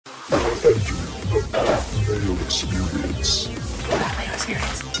the Pat Mayo Experience. Pat Mayo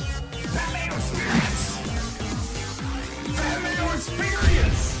Experience. Pat Mayo Experience. Pat Mayo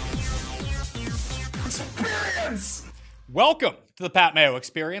Experience. Experience. Welcome to the Pat Mayo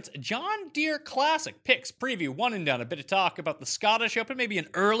Experience. John Deere Classic picks, preview, one and done. A bit of talk about the Scottish Open, maybe an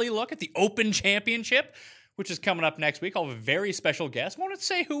early look at the Open Championship, which is coming up next week. I'll have a very special guest. Won't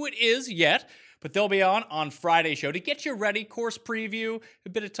say who it is yet, but they'll be on Friday's show to get you ready. Course preview, a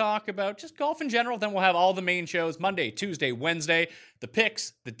bit of talk about just golf in general. Then we'll have all the main shows Monday, Tuesday, Wednesday, the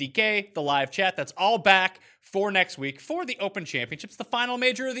picks, the DK, the live chat. That's all back for next week for the Open Championships, the final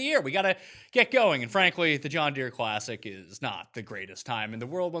major of the year. We got to get going. And frankly, the John Deere Classic is not the greatest time in the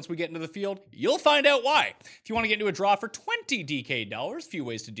world. Once we get into the field, you'll find out why. If you want to get into a draw for $20 DK, a few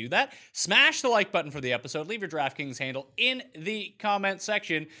ways to do that. Smash the like button for the episode. Leave your DraftKings handle in the comment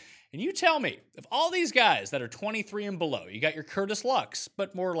section. And you tell me, of all these guys that are 23 and below, you got your Curtis Lucks,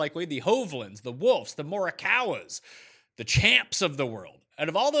 but more likely the Hovlands, the Wolfs, the Morikawas, the champs of the world. Out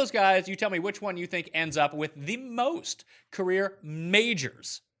of all those guys, you tell me which one you think ends up with the most career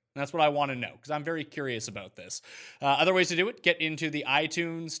majors. And that's what I want to know, because I'm very curious about this. Other ways to do it, get into the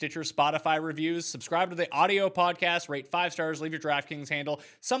iTunes, Stitcher, Spotify reviews, subscribe to the audio podcast, rate 5 stars, leave your DraftKings handle.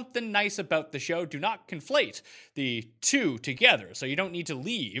 Something nice about the show. Do not conflate the two together. So you don't need to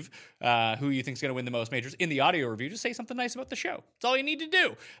leave who you think is going to win the most majors in the audio review. Just say something nice about the show. That's all you need to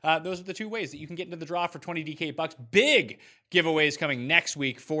do. Those are the two ways that you can get into the draw for 20 DK bucks. Big giveaways coming next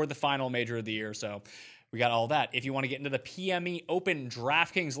week for the final major of the year. So we got all that. If you want to get into the PME Open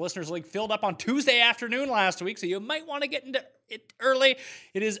DraftKings Listeners League, filled up on Tuesday afternoon last week, so you might want to get into it early.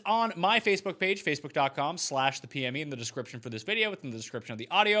 It is on my Facebook page, facebook.com/thepme, in the description for this video, within the description of the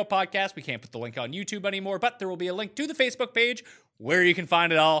audio podcast. We can't put the link on YouTube anymore, but there will be a link to the Facebook page where you can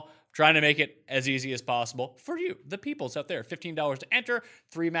find it all. Trying to make it as easy as possible for you, the peoples out there. $15 to enter,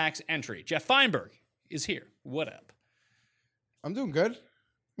 3 max entry. Jeff Feinberg is here. What up? I'm doing good.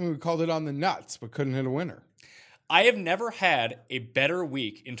 We called it on the nuts, but couldn't hit a winner. I have never had a better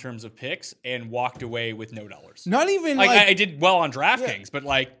week in terms of picks and walked away with no dollars. Not even I did well on DraftKings, but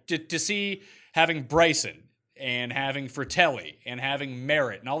like to see having Bryson and having Fratelli and having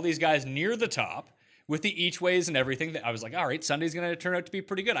Merritt and all these guys near the top with the each ways and everything, that I was like, all right, Sunday's going to turn out to be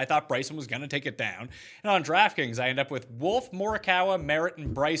pretty good. I thought Bryson was going to take it down. And on DraftKings, I end up with Wolf, Morikawa, Merritt,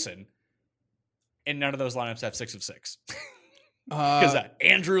 and Bryson. And none of those lineups have 6 of 6. Because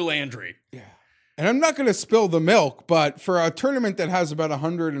Andrew Landry. Yeah. And I'm not going to spill the milk, but for a tournament that has about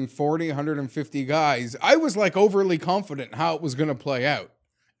 140, 150 guys, I was like overly confident how it was going to play out.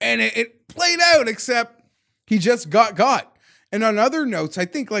 And it played out, except he just got. And on other notes, I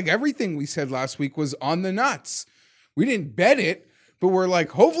think like everything we said last week was on the nuts. We didn't bet it, but we're like,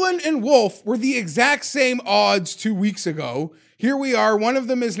 Hovland and Wolf were the exact same odds 2 weeks ago. Here we are. One of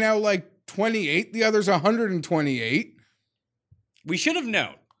them is now like 28. The other's 128. We should have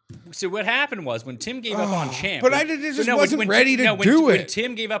known. So what happened was when Tim gave up on Champ. But I just wasn't ready to do it. When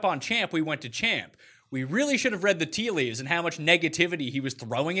Tim gave up on Champ, we went to Champ. We really should have read the tea leaves and how much negativity he was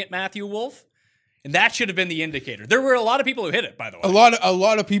throwing at Matthew Wolff. And that should have been the indicator. There were a lot of people who hit it, by the way. A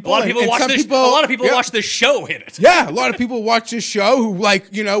lot of people watched the show hit it. Yeah, a lot of people watched this show who, like,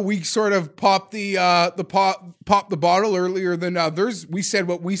 you know, we sort of popped the bottle earlier than others. We said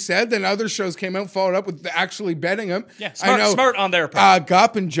what we said, then other shows came out and followed up with actually betting them. Yeah, smart on their part.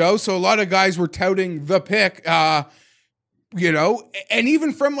 Gup and Joe, so a lot of guys were touting the pick. You know, and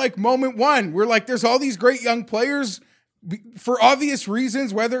even from like moment one, we're like, there's all these great young players for obvious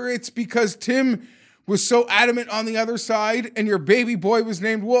reasons, whether it's because Tim was so adamant on the other side and your baby boy was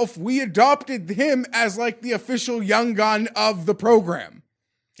named Wolf, we adopted him as like the official young gun of the program.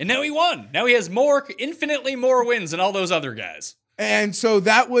 And now he won. Now he has infinitely more wins than all those other guys. And so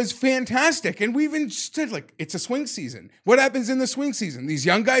that was fantastic. And we even said, like, it's a swing season. What happens in the swing season? These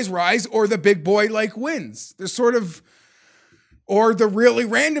young guys rise or the big boy like wins. There's sort of... Or the really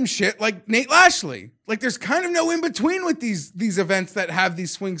random shit like Nate Lashley. Like there's kind of no in between with these events that have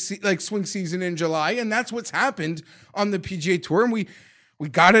these swing season in July, and that's what's happened on the PGA Tour. And we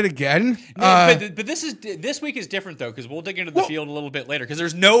got it again. No, but this week is different though, because we'll dig into the field a little bit later. Because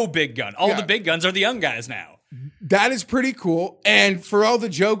there's no big gun. All the big guns are the young guys now. That is pretty cool. And for all the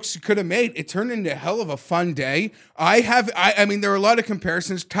jokes you could have made, it turned into a hell of a fun day. I mean, there are a lot of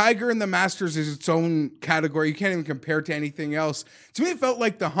comparisons. Tiger and the Masters is its own category. You can't even compare to anything else. To me, it felt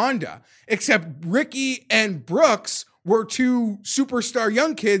like the Honda, except Ricky and Brooks were 2 superstar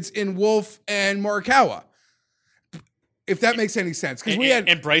young kids in Wolf and Morikawa. If that makes any sense.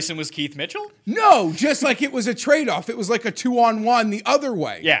 And Bryson was Keith Mitchell? No, just like it was a trade-off. It was like a 2-on-1 the other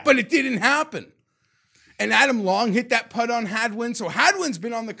way. Yeah. But it didn't happen. And Adam Long hit that putt on Hadwin. So Hadwin's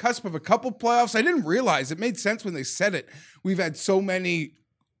been on the cusp of a couple playoffs. I didn't realize. It made sense when they said it. We've had so many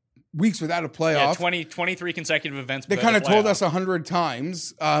weeks without a playoff. Yeah, 23 consecutive events. They kind of told us 100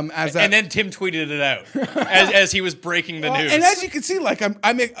 times. And then Tim tweeted it out as he was breaking the news. And as you can see, I don't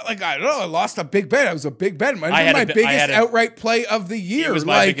know, I lost a big bet. It was a big bet. It was my biggest outright play of the year. It was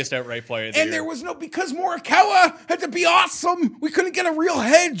my biggest outright play of the year. And there was because Morikawa had to be awesome. We couldn't get a real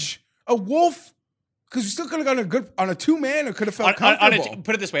hedge. A Wolf. Because we still could have gone on a 2-man or could have felt comfortable.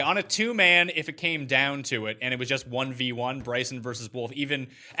 Put it this way, on a 2-man, if it came down to it, and it was just 1v1, Bryson versus Wolf,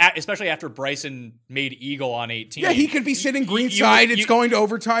 especially after Bryson made eagle on 18. Yeah, he could be sitting greenside. It's going to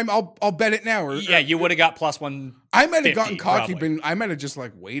overtime. I'll bet it now. You would have got plus 150. I might have gotten cocky. I might have just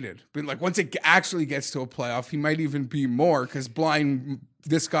waited. Been once it actually gets to a playoff, he might even be more because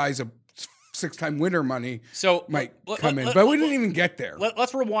this guy's a 6-time winner money might come in. But we didn't even get there.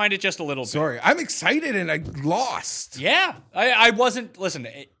 Let's rewind it just a little bit. Sorry. I'm excited and I lost. Yeah. I wasn't. Listen,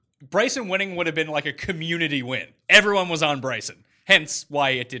 Bryson winning would have been like a community win. Everyone was on Bryson. Hence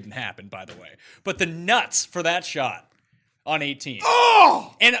why it didn't happen, by the way. But the nuts for that shot on 18.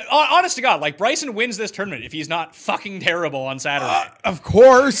 Oh! And honest to God, Bryson wins this tournament if he's not fucking terrible on Saturday. Of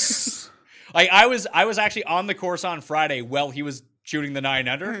course. I was actually on the course on Friday while he was shooting the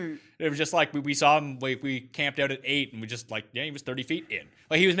 9-under. It was just we saw him, we camped out at 8 and we just he was 30 feet in.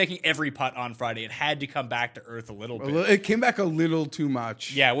 He was making every putt on Friday. It had to come back to earth a little bit. It came back a little too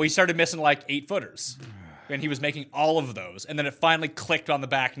much. Yeah, well, he started missing 8-footers. And he was making all of those. And then it finally clicked on the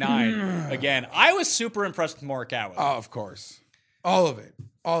back 9 again. I was super impressed with Morikawa. Oh, of course. All of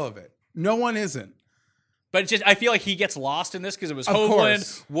it. No one isn't. But I feel like he gets lost in this because it was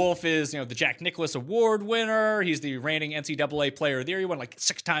Hovland. Wolf is, the Jack Nicklaus Award winner. He's the reigning NCAA player of the year. He won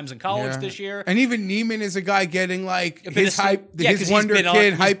 6 times in college this year. And even Neiman is a guy getting his hype, his wonder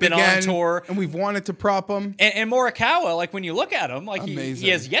kid hype again. On tour. And we've wanted to prop him. And Morikawa, when you look at him, he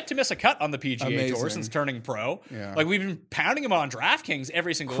has yet to miss a cut on the PGA Tour since turning pro. Yeah. We've been pounding him on DraftKings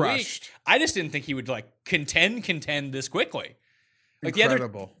every single week. I just didn't think he would contend this quickly.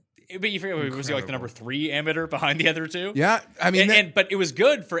 Incredible. But you forget, was he the number 3 amateur behind the other two? Yeah, I mean, but it was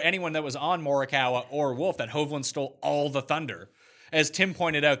good for anyone that was on Morikawa or Wolf that Hovland stole all the thunder. As Tim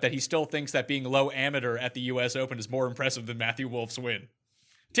pointed out, that he still thinks that being low amateur at the U.S. Open is more impressive than Matthew Wolf's win.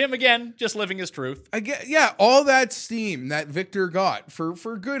 Tim, again, just living his truth. All that steam that Victor got for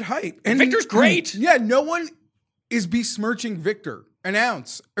good hype. And Victor's great. Yeah, no one is besmirching Victor, an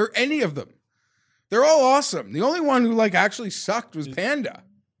ounce, or any of them. They're all awesome. The only one who actually sucked was Panda.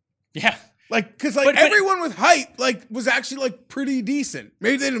 Yeah. Because everyone with hype, was actually, pretty decent.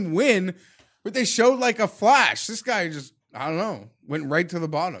 Maybe they didn't win, but they showed, a flash. This guy just, I don't know, went right to the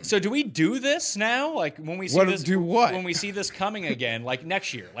bottom. So do we do this now? When we see this... Do what? When we see this coming again,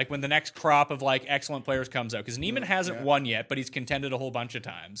 next year, when the next crop of, excellent players comes out. Because Neiman hasn't won yet, but he's contended a whole bunch of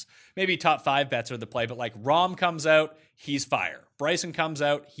times. Maybe top 5 bets are the play, but, Rahm comes out, he's fire. Bryson comes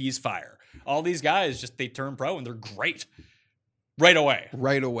out, he's fire. All these guys, they turn pro, and they're great. Right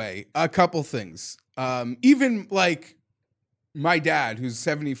away. A couple things. Even my dad, who's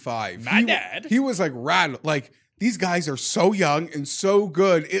 75. He was rattled. These guys are so young and so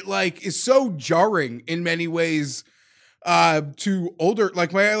good. It is so jarring in many ways to older. My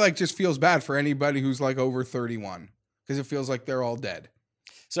dad just feels bad for anybody who's over 31 because it feels like they're all dead.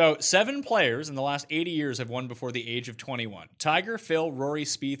 So 7 players in the last 80 years have won before the age of 21. Tiger, Phil, Rory,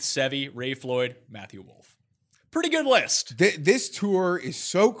 Spieth, Seve, Ray Floyd, Matthew Wolf. Pretty good list. This tour is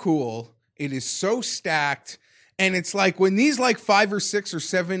so cool. It is so stacked. And it's when these 5 or 6 or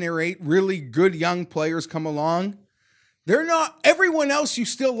 7 or 8 really good young players come along, they're not, everyone else you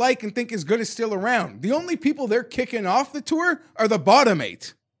still like and think is good is still around. The only people they're kicking off the tour are the bottom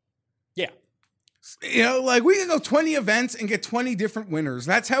 8. Yeah. We can go 20 events and get 20 different winners.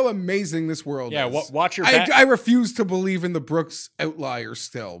 That's how amazing this world is. Yeah, watch your back. I refuse to believe in the Brooks outlier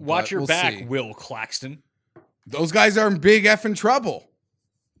still. Watch your back, see. Will Claxton. Those guys are in big effing trouble.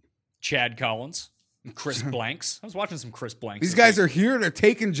 Chad Collins, Chris Blanks. I was watching some Chris Blanks. These guys are here. They're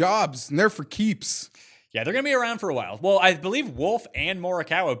taking jobs, and they're for keeps. Yeah, they're going to be around for a while. Well, I believe Wolf and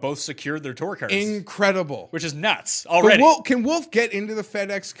Morikawa both secured their tour cards. Incredible. Which is nuts already. Can Wolf get into the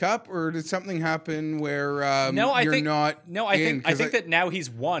FedEx Cup, or did something happen where I think that now he's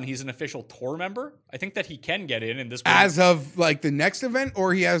won. He's an official tour member. I think that he can get in this point. As of the next event,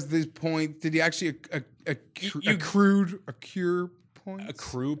 or he has this point. Did he actually accrue points?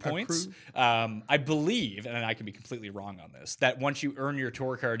 Accrue points. Accrue? I believe, and I can be completely wrong on this, that once you earn your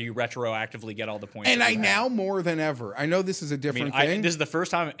tour card, you retroactively get all the points. And that I you have. now more than ever. I know this is a different thing. This is the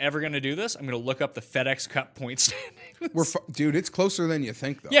first time I'm ever going to do this. I'm going to look up the FedEx Cup point standings. Dude, it's closer than you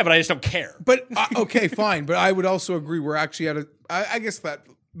think, though. Yeah, but I just don't care. But okay, fine. But I would also agree we're actually at a. I guess that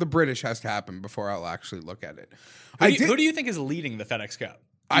the British has to happen before I'll actually look at it. Who do you think is leading the FedEx Cup?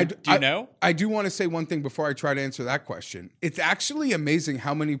 Do you know? I do want to say one thing before I try to answer that question. It's actually amazing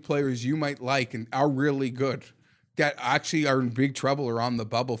how many players you might like and are really good that actually are in big trouble or on the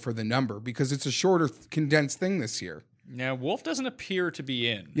bubble for the number because it's a shorter, condensed thing this year. Now, Wolf doesn't appear to be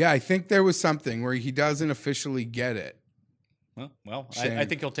in. Yeah, I think there was something where he doesn't officially get it. Well, I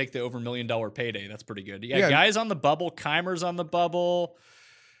think he'll take the over $1 million payday. That's pretty good. Yeah, Yeah. Guy's on the bubble. Keimer's on the bubble.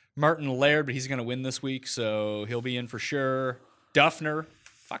 Martin Laird, but he's going to win this week, so he'll be in for sure. Duffner.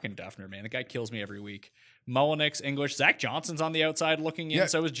 Fucking Duffner, man. The guy kills me every week. Mullenix, English. Zach Johnson's on the outside looking in. Yeah.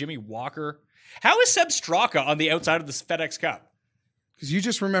 So is Jimmy Walker. How is Seb Straka on the outside of this FedEx Cup? Because you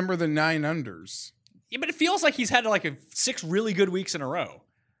just remember the 9 unders. Yeah, but it feels like he's had like 6 really good weeks in a row.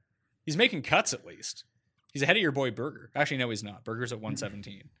 He's making cuts at least. He's ahead of your boy Berger. Actually, no, he's not. Berger's at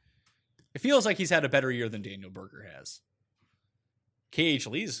 117. It feels like he's had a better year than Daniel Berger has. KH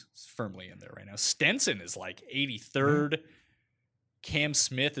Lee's firmly in there right now. Stenson is like 83rd. Cam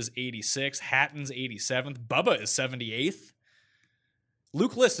Smith is 86th. Hatton's 87th. Bubba is 78th.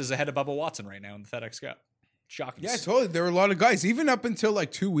 Luke List is ahead of Bubba Watson right now in the FedEx Cup. Shocking. Yeah, totally. There were a lot of guys, even up until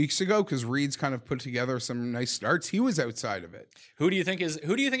like 2 weeks ago, because Reed's kind of put together some nice starts. He was outside of it. Who do you think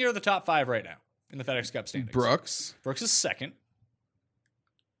are the top 5 right now in the FedEx Cup standings? Brooks. Brooks is second.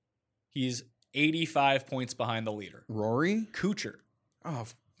 He's 85 points behind the leader. Rory. Kuchar. Oh,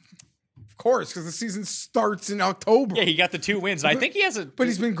 of course, because the season starts in October. Yeah, he got the 2 wins. And I think he has But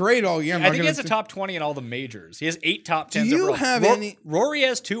he's been great all year. I think he has a top 20 in all the majors. He has 8 top 10s. Do you overall. have any? Rory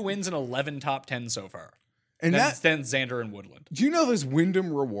has 2 wins and 11 top 10s so far. And then Xander and Woodland. Do you know this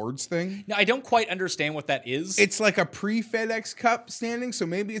Wyndham Rewards thing? Now, I don't quite understand what that is. It's like a pre-FedEx Cup standing, so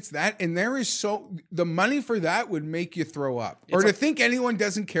maybe it's that. And there is the money for that would make you throw up. Or to think anyone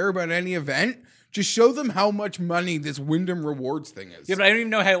doesn't care about any event, just show them how much money this Wyndham Rewards thing is. Yeah, but I don't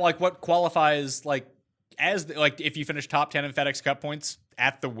even know how what qualifies as if you finish top 10 in FedEx Cup points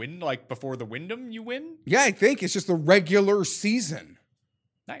at the win, before the Wyndham, you win. Yeah, I think it's just the regular season.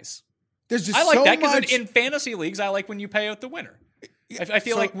 Nice. There's just I like so that because much. in fantasy leagues, I like when you pay out the winner. I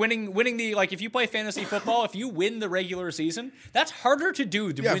feel like winning the if you play fantasy football, if you win the regular season, that's harder to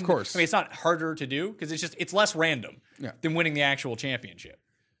do. Yeah, of course. I mean, it's not harder to do because it's less random than winning the actual championship.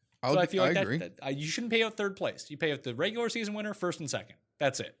 So I feel like agree. that you shouldn't pay out third place. You pay out the regular season winner, first and second.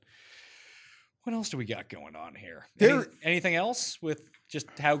 That's it. What else do we got going on here? Anything else with just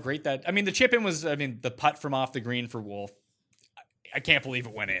how great that? I mean, the chip in was. I mean, the putt from off the green for Wolf. I can't believe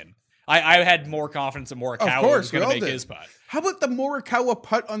it went in. I had more confidence that Morikawa was going to make his putt. How about the Morikawa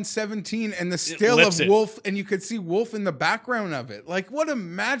putt on 17 and the still of Wolf, and you could see Wolf in the background of it? Like, what a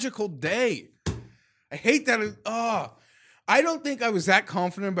magical day. I hate that. I don't think I was that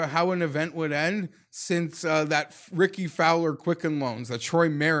confident about how an event would end since that Ricky Fowler Quicken Loans that Troy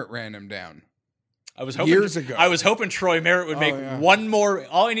Merritt ran him down. I was hoping years ago. I was hoping Troy Merritt would make one more.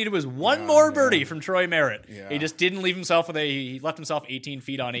 All he needed was one more birdie from Troy Merritt. Yeah. He just didn't leave himself he left himself 18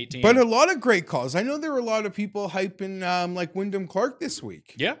 feet on 18. But a lot of great calls. I know there were a lot of people hyping like Wyndham Clark this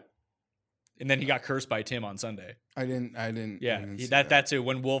week. Yeah. And then he got cursed by Tim on Sunday. I didn't. Yeah, that's it.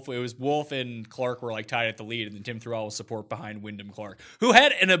 When it was Wolf and Clark were tied at the lead, and then Tim threw all his support behind Wyndham Clark, who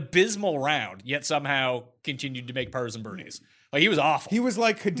had an abysmal round, yet somehow continued to make pars and birdies. He was awful. He was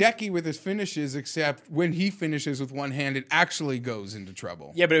like Hideki with his finishes, except when he finishes with one hand, it actually goes into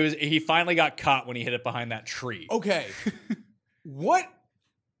trouble. Yeah, but he finally got caught when he hit it behind that tree. Okay. What?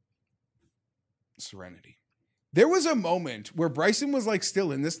 Serenity. There was a moment where Bryson was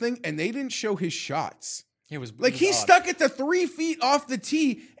still in this thing and they didn't show his shots. It was he stuck at the 3 feet off the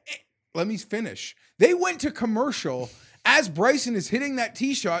tee. Let me finish. They went to commercial as Bryson is hitting that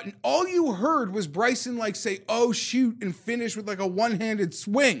tee shot, and all you heard was Bryson say, "Oh shoot," and finish with a one-handed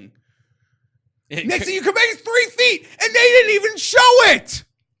swing. Next thing you come back, it's 3 feet, and they didn't even show it.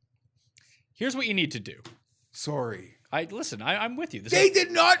 Here's what you need to do. Sorry. I'm with you. They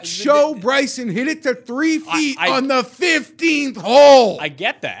did not show Bryson hit it to 3 feet on the 15th hole. I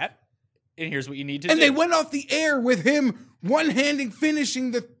get that. And here's what you need to do. And they went off the air with him one-handing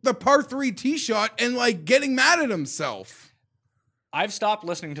finishing the par 3 tee shot and getting mad at himself. I've stopped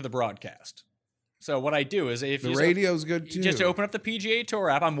listening to the broadcast. So what I do is if The you radio's good too. just open up the PGA Tour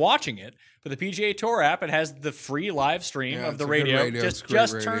app. I'm watching it, but the PGA Tour app, it has the free live stream Yeah, of the it's a good radio. radio. It's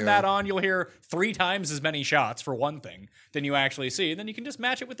Just great turn radio. that on. You'll hear 3 times as many shots for one thing than you actually see. Then you can just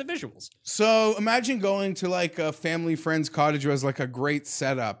match it with the visuals. So imagine going to like a family friend's cottage who has like a great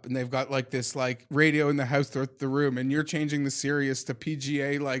setup and they've got like this like radio in the house throughout the room and you're changing the Sirius to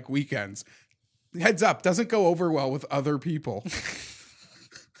PGA like weekends. Heads up, doesn't go over well with other people.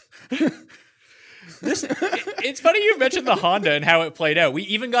 It's funny you mentioned the Honda and how it played out. We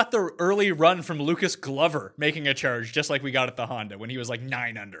even got the early run from Lucas Glover making a charge, just like we got at the Honda when he was like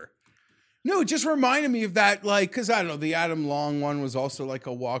 9 under. No, it just reminded me of that, like, because I don't know, the Adam Long one was also like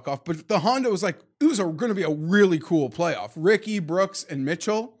a walk-off, but the Honda was like, it was going to be a really cool playoff. Ricky, Brooks, and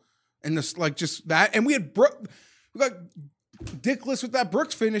Mitchell, and this, like, just that. And we got dickless with that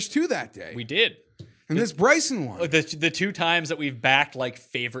Brooks finish too that day. We did. And this Bryson one. The 2 times that we've backed like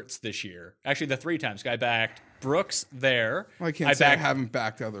favorites this year. Actually, the 3 times. I backed Brooks there. Well, I can't say I haven't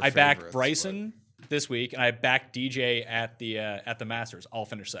backed other favorites. I backed Bryson this week, and I backed DJ at the Masters. All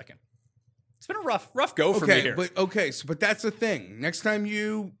finished second. It's been a rough go for me here. But that's the thing. Next time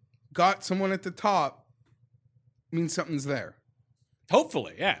you got someone at the top, means something's there.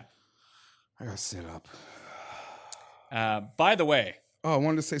 Hopefully, yeah. I gotta sit up. By the way, I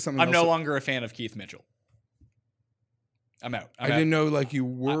wanted to say something I'm else. no longer a fan of Keith Mitchell. I'm out. I didn't know like you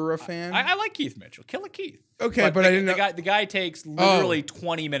were a fan. I like Keith Mitchell. Killer Keith. Okay, but I didn't know. The guy takes literally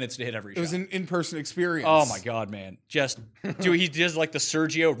 20 minutes to hit every shot. It was an in-person experience. Oh my God, man. Just, dude, he does like the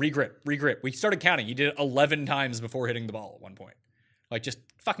Sergio regrip. We started counting. He did it 11 times before hitting the ball at one point. Like, just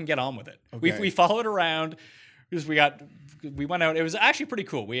fucking get on with it. Okay. We followed around. We went out. It was actually pretty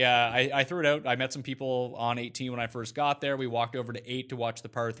cool. I threw it out. I met some people on 18 when I first got there. We walked over to 8 to watch the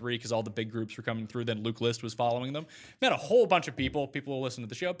par 3 because all the big groups were coming through. Then Luke List was following them. Met a whole bunch of people. People who listen to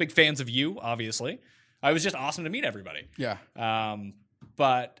the show. Big fans of you, obviously. It was just awesome to meet everybody. Yeah.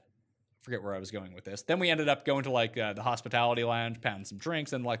 But I forget where I was going with this. Then we ended up going to like the hospitality lounge, pounding some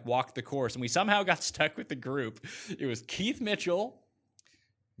drinks, and like walked the course. And we somehow got stuck with the group. It was Keith Mitchell,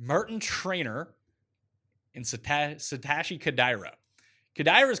 Martin Trainer, and Satoshi Kodaira.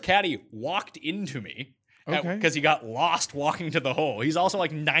 Kodaira's caddy walked into me because he got lost walking to the hole. He's also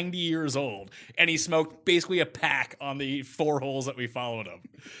like 90 years old, and he smoked basically a pack on the 4 holes that we followed him.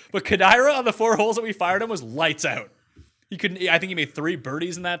 But Kodaira on the 4 holes that we fired him was lights out. I think he made 3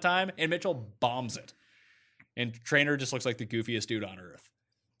 birdies in that time, and Mitchell bombs it. And Trainer just looks like the goofiest dude on earth.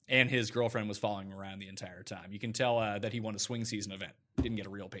 And his girlfriend was following him around the entire time. You can tell that he won a swing season event. Didn't get a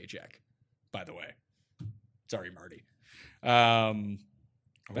real paycheck, by the way. Sorry, Marty.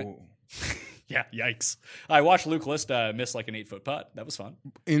 Yeah, yikes. I watched Luke List miss like an 8-foot putt. That was fun.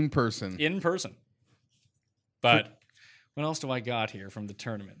 In person. But what else do I got here from the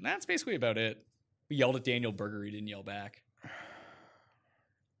tournament? That's basically about it. We yelled at Daniel Berger. He didn't yell back.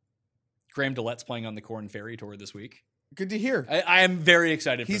 Graham DeLette's playing on the Corn Ferry Tour this week. Good to hear. I am very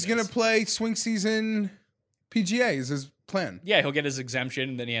excited for this. He's going to play swing season PGA is his plan. Yeah, he'll get his exemption,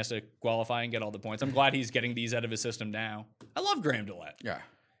 and then he has to qualify and get all the points. I'm glad he's getting these out of his system now. I love Graham DeLette. Yeah.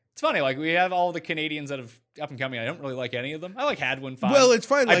 It's funny, like, we have all the Canadians that have up and coming. I don't really like any of them. I like Hadwin fine. Well, it's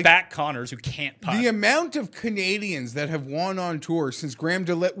fine. I Like, back Connors, who can't putt. the amount of Canadians that have won on tour since Graham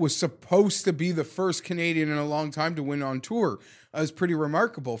DeLette was supposed to be the first Canadian in a long time to win on tour is pretty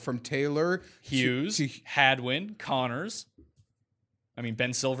remarkable. From Taylor, Hughes, Hadwin, Connors. I mean,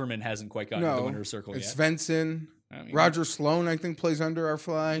 Ben Silverman hasn't quite gotten to the winner's circle yet. Svensson. I mean, Roger Sloan, I think, plays under our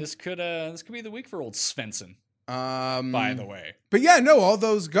flag. This could be the week for old Svensson. By the way, but yeah, no, all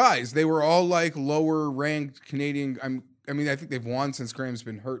those guys, they were all like lower ranked Canadian. I mean, I think they've won since Graham's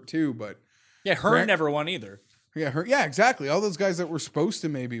been hurt too, but yeah, Hearn never won either. Yeah, exactly. All those guys that were supposed to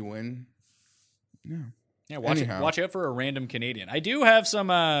maybe win. Yeah, watch out for a random Canadian. I do have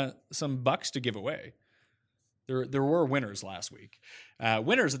some bucks to give away. There were winners last week.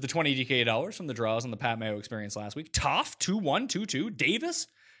 Winners at the 20 DK dollars from the draws on the Pat Mayo Experience last week. Toff 2-1-2-2. Davis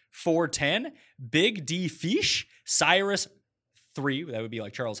 410. Big D Fish. Cyrus 3. That would be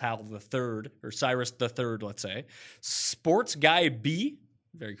like Charles Howell the third, or Cyrus the third, let's say. Sports Guy B.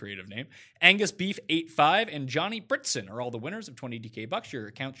 Very creative name. Angus Beef 8-5 and Johnny Britson are all the winners of 20 DK bucks. Your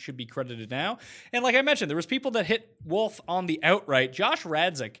account should be credited now. And like I mentioned, there was people that hit Wolf on the outright. Josh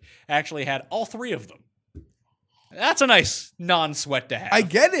Radzik actually had all 3 of them. That's a nice non-sweat to have. I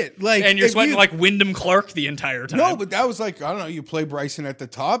get it. Like, and you're if sweating you- like Wyndham Clark the entire time. No, but that was like, I don't know, you play Bryson at the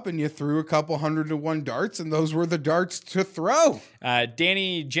top and you threw a couple 100-to-1 darts, and those were the darts to throw.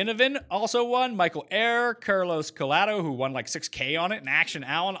 Danny Ginevin also won. Michael Ayre, Carlos Collado, who won like 6K on it, and Action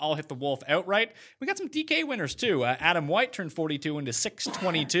Allen all hit the Wolf outright. We got some DK winners too. Adam White turned 42 into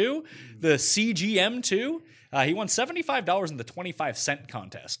 622. The CGM2. He won $75 in the 25-cent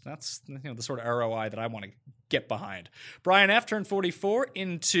contest. That's the sort of ROI that I want to get behind. Brian F. turned 44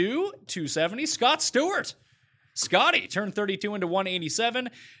 into 270. Scott Stewart. Scotty turned 32 into 187.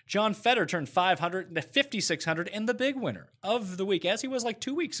 John Fetter turned 500 into 5,600, and the big winner of the week, as he was like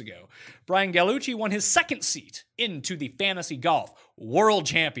 2 weeks ago. Brian Gallucci won his second seat into the Fantasy Golf World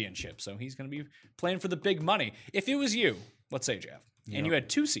Championship. So he's going to be playing for the big money. If it was you, let's say, Jeff, and you had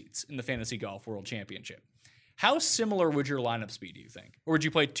 2 seats in the Fantasy Golf World Championship, how similar would your lineups be, do you think? Or would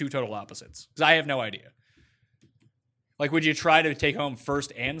you play 2 total opposites? Because I have no idea. Like, would you try to take home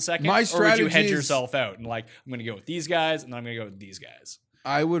first and second? My or would strategy you hedge is- yourself out and like, I'm going to go with these guys, and then I'm going to go with these guys?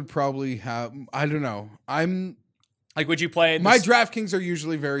 I would probably have, I don't know. Like, would you play My DraftKings are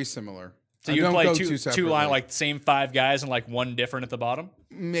usually very similar. So I you don't play go two separately. line, like same 5 guys and like one different at the bottom?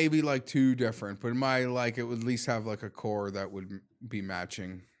 Maybe like 2 different, but it would at least have like a core that would be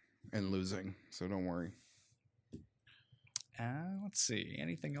matching and losing. So don't worry. Let's see.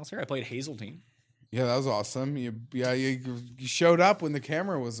 Anything else here? I played Hazeltine. Yeah, that was awesome. You showed up when the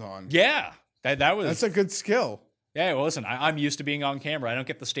camera was on. Yeah. That was... That's a good skill. Yeah, well, listen, I'm used to being on camera. I don't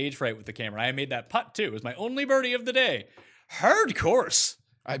get the stage fright with the camera. I made that putt, too. It was my only birdie of the day. Hard course.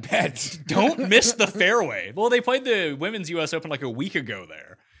 I bet. Don't miss the fairway. Well, they played the Women's U.S. Open like a week ago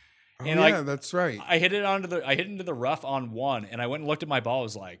there. Oh, And yeah, that's right. I hit it into the rough on 1, and I went and looked at my ball. I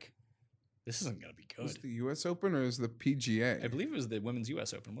was like, this isn't going to be Was good. it the U.S. Open or is the PGA? I believe it was the Women's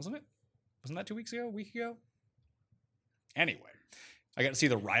U.S. Open, wasn't it? Wasn't that 2 weeks ago? A week ago? Anyway, I got to see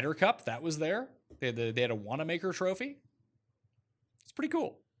the Ryder Cup. That was there. They had a Wanamaker trophy. It's pretty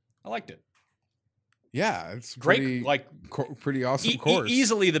cool. I liked it. Yeah, it's Great, pretty awesome course.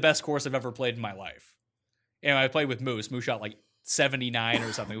 Easily the best course I've ever played in my life. And I played with Moose. Moose shot like 79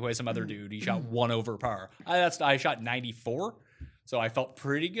 or something. Who was some other dude? He shot 1 over par. I shot 94. So I felt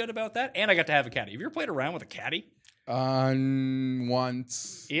pretty good about that. And I got to have a caddy. Have you ever played around with a caddy?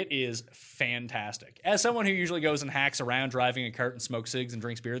 Once. It is fantastic. As someone who usually goes and hacks around driving a cart and smokes cigs and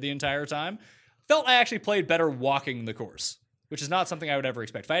drinks beer the entire time, felt I actually played better walking the course, which is not something I would ever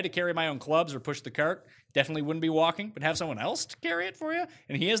expect. If I had to carry my own clubs or push the cart, definitely wouldn't be walking, but have someone else to carry it for you,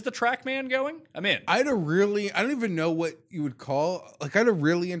 and he has the track man going, I'm in. I don't even know what you would call, I had a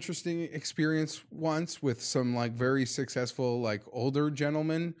really interesting experience once with some like very successful like older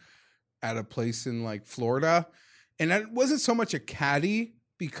gentlemen at a place in like Florida. And it wasn't so much a caddy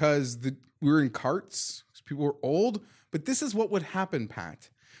because we were in carts, people were old, but this is what would happen, Pat.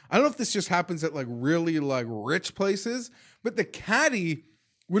 I don't know if this just happens at like really like rich places, but the caddy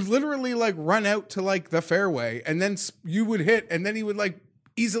would literally like run out to like the fairway, and then you would hit, and then he would like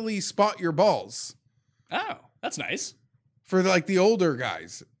easily spot your balls. Oh, that's nice. For like the older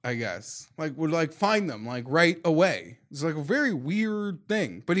guys, I guess, like would like find them like right away. It's like a very weird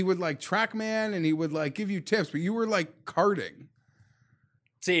thing, but he would like track man, and he would like give you tips, but you were like karting.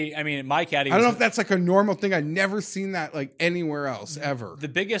 See, I mean, my caddy I don't know if that's like a normal thing. I've never seen that like anywhere else ever. The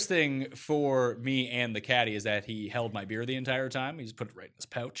biggest thing for me and the caddy is that he held my beer the entire time. He just put it right in his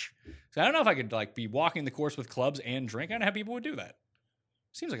pouch. So I don't know if I could like be walking the course with clubs and drink. I don't know how people would do that.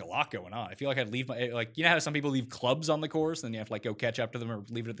 Seems like a lot going on. I feel like I'd leave my, like, you know how some people leave clubs on the course and then you have to like go catch up to them or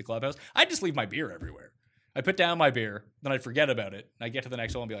leave it at the clubhouse? I'd just leave my beer everywhere. I put down my beer, then I'd forget about it. And I get to the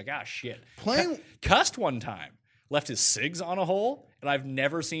next hole and be like, ah, shit. Cussed one time, left his cigs on a hole, and I've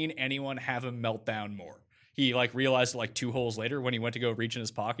never seen anyone have a meltdown more. He like realized it like 2 holes later when he went to go reach in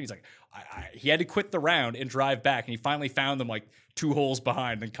his pocket. He's like, he had to quit the round and drive back, and he finally found them like 2 holes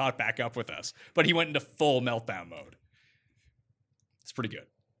behind and caught back up with us. But he went into full meltdown mode. It's pretty good.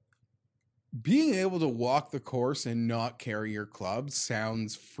 Being able to walk the course and not carry your clubs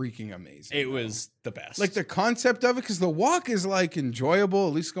sounds freaking amazing. It was the best. Like the concept of it, because the walk is like enjoyable,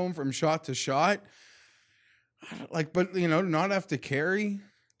 at least going from shot to shot. Like, but you know, not have to carry.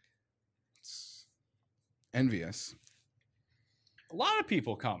 It's envious. A lot of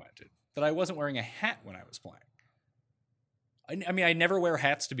people commented that I wasn't wearing a hat when I was playing. I mean, I never wear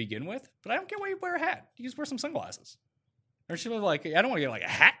hats to begin with, but I don't get why you wear a hat. You just wear some sunglasses. Or she was like, I don't want to get like a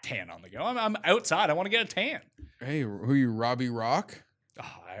hat tan on the go. I'm outside. I want to get a tan. Hey, who you, Robbie Rock?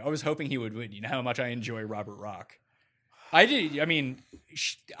 Oh, I was hoping he would win. You know how much I enjoy Robert Rock. I did. I mean,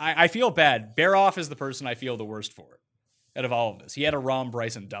 I feel bad. Baroff is the person I feel the worst for out of all of this. He had a Rom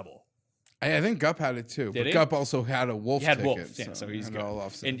Bryson double. I think Gup had it too. Did but he? Gup also had a Wolf He had ticket. Wolf, yeah, so he's I had good. all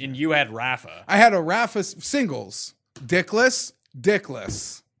offset. And you had Rafa. I had a Rafa singles. Dickless.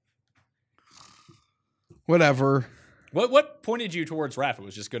 Whatever. What pointed you towards Rafa? It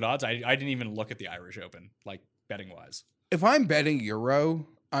was just good odds. I didn't even look at the Irish Open, like betting wise. If I'm betting Euro,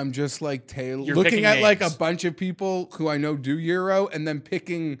 I'm just like You're looking picking at like a names. bunch of people who I know do Euro and then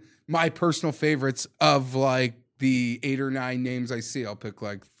picking my personal favorites of like the 8 or 9 names I see. I'll pick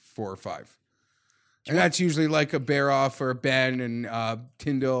like 4 or 5. And that's usually like a Baroff or a Ben and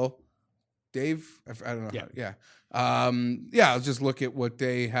Tyndall. Dave? I don't know. Yeah. Yeah. I'll just look at what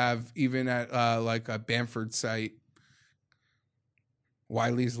they have even at like a Bamford site.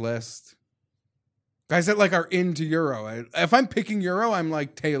 Wiley's list. Guys that like are into Euro. If I'm picking Euro, I'm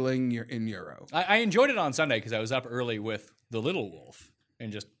like tailing in Euro. I enjoyed it on Sunday because I was up early with the Little Wolf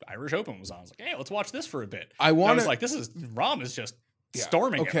and just Irish Open was on. I was like, hey, let's watch this for a bit. I was like, Rahm is just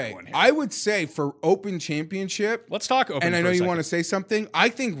storming everyone here. I would say for Open Championship, Let's talk Open. and I for know a you second. want to say something. I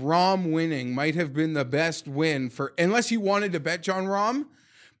think Rahm winning might have been the best win for, unless you wanted to bet John Rahm,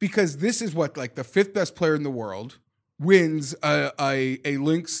 because this is what, like the 5th best player in the world wins a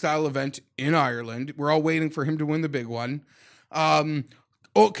link style event in Ireland. We're all waiting for him to win the big one. And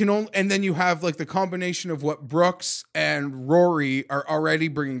then you have like the combination of what Brooks and Rory are already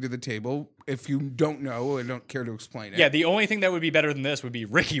bringing to the table. If you don't know, I don't care to explain it. Yeah, the only thing that would be better than this would be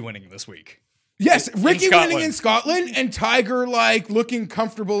Ricky winning this week. Yes, Ricky winning Scotland. in Scotland and Tiger like looking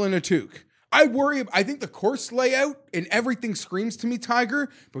comfortable in a toque. I think the course layout and everything screams to me Tiger,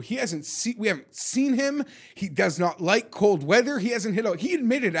 but we haven't seen him. He does not like cold weather. He hasn't he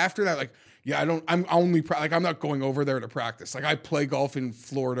admitted after that, like, yeah, I'm not going over there to practice. Like I play golf in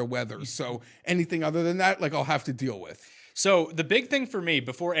Florida weather. So anything other than that, like I'll have to deal with. So the big thing for me,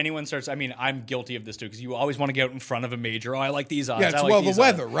 before anyone starts, I mean, I'm guilty of this too, because you always want to get out in front of a major. Oh, I like these odds. Yeah, it's I like these the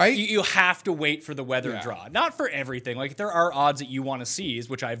weather, odds. right? You have to wait for the weather draw. Not for everything. Like, if there are odds that you want to seize,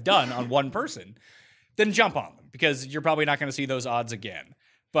 which I've done on one person, then jump on them, because you're probably not going to see those odds again.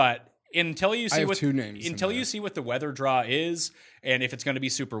 But until you see you see what the weather draw is, and if it's going to be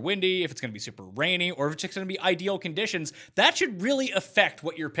super windy, if it's going to be super rainy, or if it's just going to be ideal conditions, that should really affect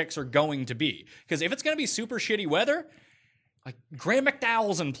what your picks are going to be. Because if it's going to be super shitty weather, like Graham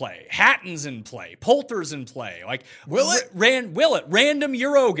McDowell's in play, Hatton's in play, Poulter's in play, like random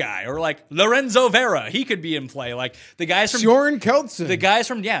Euro guy, or like Lorenzo Vera, he could be in play. Like the guys from Bjorn Keltson, the guys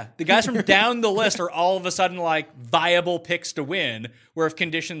from down the list are all of a sudden like viable picks to win. Where if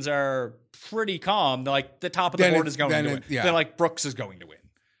conditions are pretty calm, like the top of the board is going to win. Then like Brooks is going to win.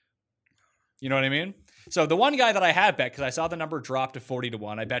 You know what I mean? So the one guy that I have bet, because I saw the number drop to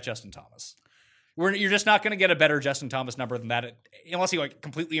 40-1, I bet Justin Thomas. You're just not going to get a better Justin Thomas number than that unless he like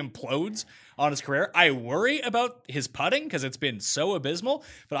completely implodes on his career. I worry about his putting because it's been so abysmal,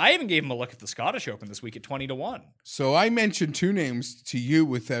 but I even gave him a look at the Scottish Open this week at 20-1. So I mentioned 2 names to you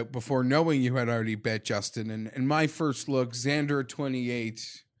before knowing you had already bet Justin, and my first look, Xander at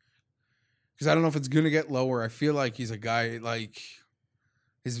 28, because I don't know if it's going to get lower. I feel like he's a guy like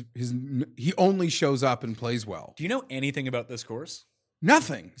he only shows up and plays well. Do you know anything about this course?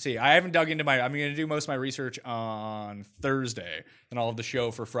 Nothing. See, I haven't dug into I'm going to do most of my research on Thursday, and I'll have the show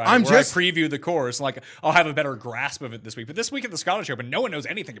for Friday. I preview the course. Like, I'll have a better grasp of it this week. But this week at the Scottish Open, no one knows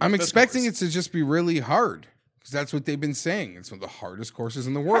anything about it. I'm expecting it to just be really hard, because that's what they've been saying. It's one of the hardest courses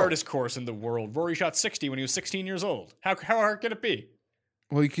in the world. Hardest course in the world. Rory shot 60 when he was 16 years old. How hard could it be?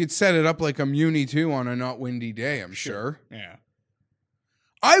 Well, you could set it up like a Muni too on a not windy day, I'm sure. Yeah.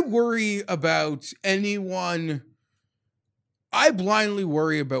 I worry about anyone. I blindly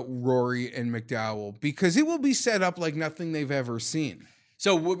worry about Rory and McDowell, because it will be set up like nothing they've ever seen.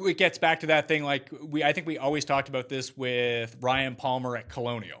 So it gets back to that thing, like I think we always talked about this with Ryan Palmer at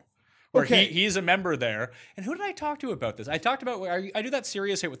Colonial, where he's a member there. And who did I talk to about this? I talked about, I do that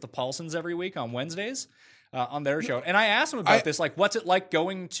serious hit with the Paulsons every week on Wednesdays on their show. And I asked him about this, like, what's it like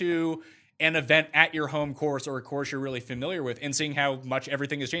going to an event at your home course or a course you're really familiar with and seeing how much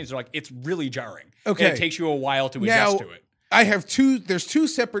everything has changed? They're like, it's really jarring. Okay. And it takes you a while to adjust to it. There's 2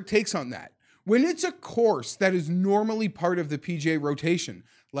 separate takes on that. When it's a course that is normally part of the PGA rotation,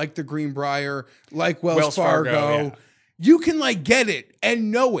 like the Greenbrier, like Wells Fargo, you can like get it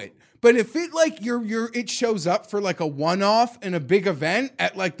and know it. But if it like it shows up for like a one-off in a big event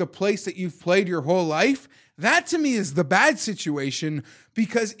at like the place that you've played your whole life, that to me is the bad situation,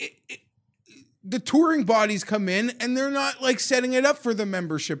 because the touring bodies come in and they're not like setting it up for the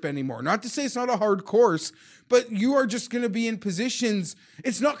membership anymore. Not to say it's not a hard course, but you are just going to be in positions.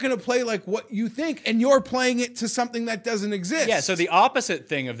 It's not going to play like what you think, and you're playing it to something that doesn't exist. Yeah, so the opposite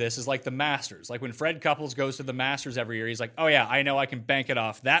thing of this is like the Masters. Like when Fred Couples goes to the Masters every year, he's like, oh yeah, I know I can bank it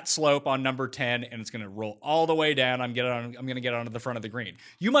off that slope on number 10, and it's going to roll all the way down. I'm going to get onto the front of the green.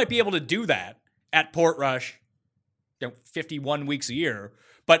 You might be able to do that at Portrush, 51 weeks a year,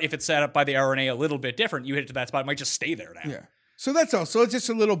 but if it's set up by the RNA a little bit different, you hit it to that spot, it might just stay there now. Yeah. So that's all. So it's just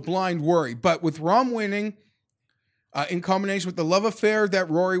a little blind worry. But with Rahm winning, in combination with the love affair that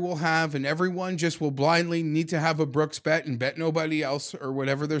Rory will have, and everyone just will blindly need to have a Brooks bet and bet nobody else or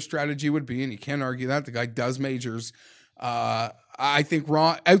whatever their strategy would be, and you can't argue that. The guy does majors. I think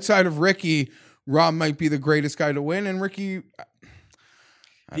Rahm, outside of Ricky, Rahm might be the greatest guy to win, and Ricky...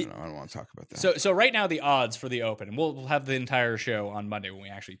 I don't know. I don't want to talk about that. So right now the odds for the Open, and we'll have the entire show on Monday when we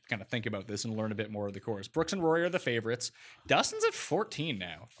actually kind of think about this and learn a bit more of the course. Brooks and Rory are the favorites. Dustin's at 14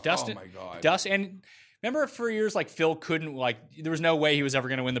 now. Dustin, oh my God. Dustin, and remember for years like Phil couldn't there was no way he was ever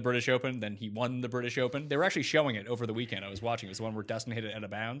going to win the British Open. Then he won the British Open. They were actually showing it over the weekend. I was watching. It was the one where Dustin hit it out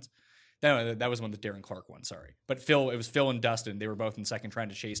of bounds. No, that was one that Darren Clark won, sorry. But it was Phil and Dustin. They were both in second trying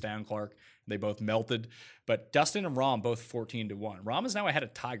to chase down Clark. They both melted. But Dustin and Rahm both 14-1. Rahm is now ahead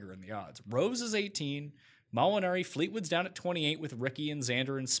of Tiger in the odds. Rose is 18. Molinari, Fleetwood's down at 28 with Ricky and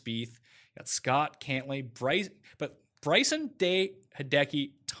Xander and Spieth. Got Scott, Cantlay, Bryson, Day,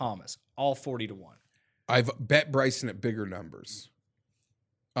 Hideki, Thomas, all 40-1. I've bet Bryson at bigger numbers.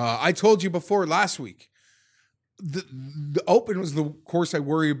 I told you before last week, the Open was the course I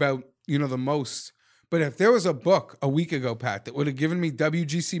worry about, the most. But if there was a book a week ago, Pat, that would have given me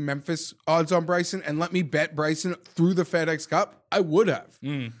WGC Memphis odds on Bryson and let me bet Bryson through the FedEx Cup, I would have.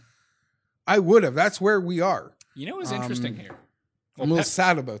 I would have. That's where we are. You know what's interesting here? I'm a little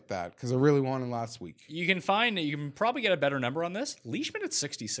sad about that because I really wanted last week. You can probably get a better number on this. Leishman at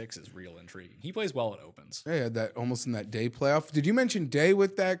 66 is real intriguing. He plays well at Opens. Yeah, that almost in that Day playoff. Did you mention Day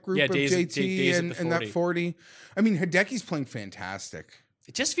with that group of JT and that 40? I mean, Hideki's playing fantastic.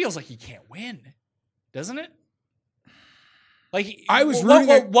 It just feels like he can't win, doesn't it? Like I was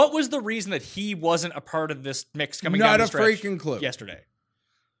what was the reason that he wasn't a part of this mix coming down the stretch? Not a freaking clue. Yesterday.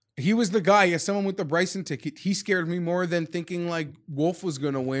 He was the guy, as someone with the Bryson ticket. He scared me more than thinking like Wolf was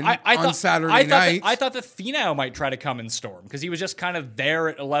going to win on Saturday night. I thought that Finau might try to come and storm because he was just kind of there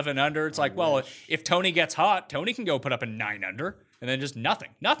at 11 under. It's well, if Tony gets hot, Tony can go put up a 9 under and then just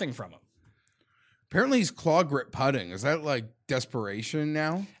nothing from him. Apparently he's claw grip putting. Is that like desperation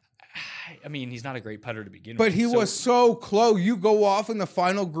now? I mean, he's not a great putter to begin with. But he was so close. You go off in the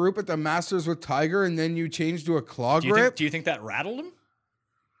final group at the Masters with Tiger and then you change to a claw grip. Do you think that rattled him?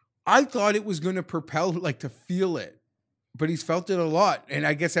 I thought it was going to propel, to feel it, but he's felt it a lot. And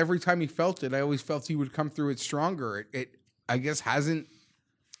I guess every time he felt it, I always felt he would come through it stronger. It I guess, hasn't.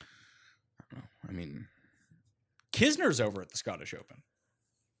 I mean, Kisner's over at the Scottish Open.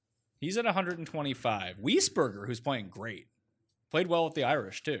 He's at 125. Wiesberger, who's playing great, played well with the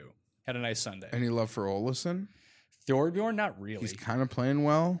Irish too. Had a nice Sunday. Any love for Olesen? Thorbjorn, not really. He's kind of playing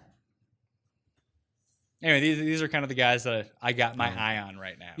well. Anyway, these are kind of the guys that I got my eye on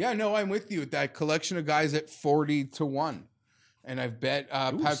right now. Yeah, no, I'm with you. That collection of guys at 40-1. And I've bet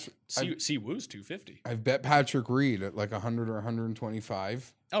Patrick. See Woo's 250. I've bet Patrick Reed at 100 or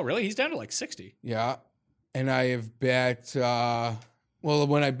 125. Oh, really? He's down to 60. Yeah. And I have bet,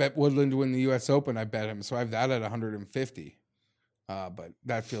 when I bet Woodland to win the U.S. Open, I bet him. So I have that at 150. But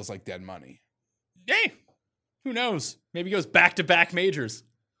that feels like dead money. Hey, who knows? Maybe he goes back-to-back majors.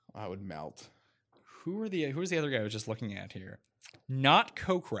 I would melt. Who's the other guy I was just looking at here? Not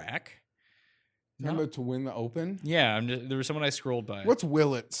Kokrak. Remember to win the Open? Yeah, there was someone I scrolled by. What's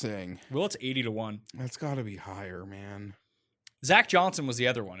Willett saying? Willett's 80-1. That's got to be higher, man. Zach Johnson was the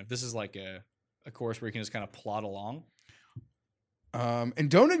other one. If this is like a course where you can just kind of plod along. And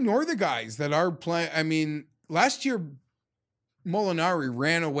don't ignore the guys that are playing. I mean, last year, Molinari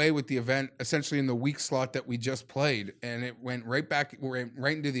ran away with the event essentially in the week slot that we just played, and it went right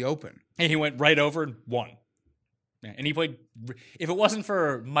into the Open. And he went right over and won. Yeah, and he played. If it wasn't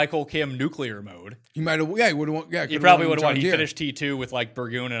for Michael Kim nuclear mode, he might have. Yeah, he would have won. Yeah, he probably would have won. He finished T2 with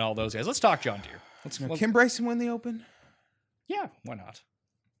Burgoon and all those guys. Let's talk John Deere. Kim Bryson win the Open? Yeah, why not?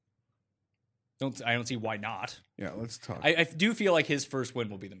 I don't see why not. Yeah, let's talk. I do feel like his first win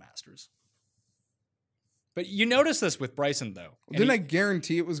will be the Masters. But you notice this with Bryson, though. Didn't I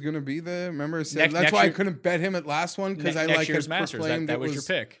guarantee it was going to be the? Remember, I said that's why I couldn't bet him at last one because I next year's Masters. That was your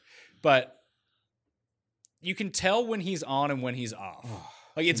pick. But you can tell when he's on and when he's off.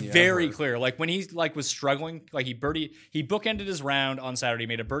 Like it's very clear. Like when he like was struggling, like he bookended his round on Saturday,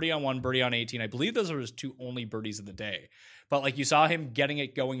 made a birdie on 1, birdie on 18. I believe those were his 2 only birdies of the day. But like you saw him getting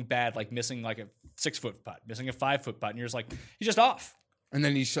it going bad, like missing like a 6-foot putt, missing a 5-foot putt, and you're just like, he's just off. And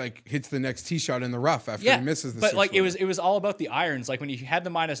then he like hits the next tee shot in the rough after he misses the. But like it was all about the irons. Like when he had the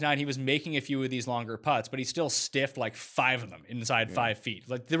 -9, he was making a few of these longer putts, but he still stiffed like 5 of them inside 5 feet.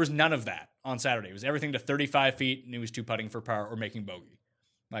 Like there was none of that on Saturday. It was everything to 35 feet, and he was 2 putting for par or making bogey.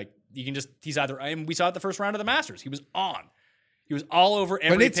 Like you can just he's either. And we saw it the first round of the Masters. He was on. He was all over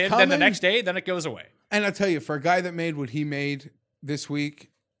every pin. Then the next day, then it goes away. And I'll tell you, for a guy that made what he made this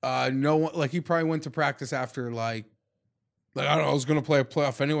week, no one like he probably went to practice after like I don't know, I was going to play a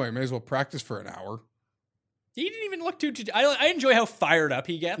playoff anyway. May as well practice for an hour. He didn't even look too. I enjoy how fired up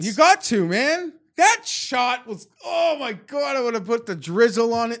he gets. You got to, man. That shot was. Oh my god! I would have put the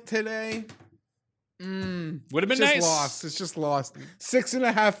drizzle on it today. Would have been just nice. Lost. It's just lost.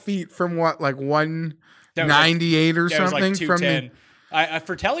 6.5 feet from what, like 198 or something like from the.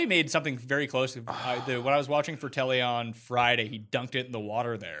 Fratelli made something very close. When I was watching Fratelli on Friday, he dunked it in the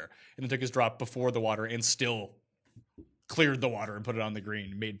water there, and then took his drop before the water, and still cleared the water and put it on the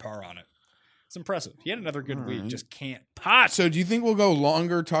green, and made par on it. It's impressive. He had another good week. Just can't pot. So, do you think we'll go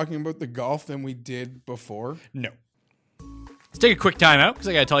longer talking about the golf than we did before? No. Let's take a quick time out because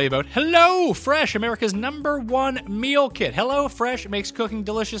I got to tell you about HelloFresh, America's #1 meal kit. HelloFresh makes cooking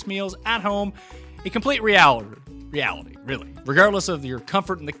delicious meals at home a complete reality, really. Regardless of your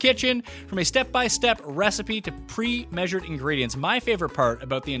comfort in the kitchen, from a step-by-step recipe to pre-measured ingredients. My favorite part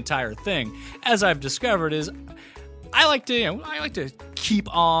about the entire thing, as I've discovered, is I like to keep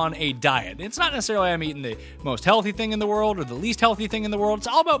on a diet. It's not necessarily I'm eating the most healthy thing in the world or the least healthy thing in the world. It's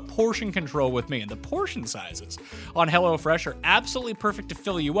all about portion control with me. And the portion sizes on HelloFresh are absolutely perfect to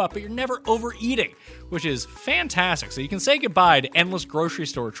fill you up, but you're never overeating, which is fantastic. So you can say goodbye to endless grocery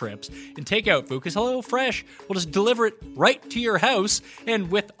store trips and takeout food because HelloFresh will just deliver it right to your house.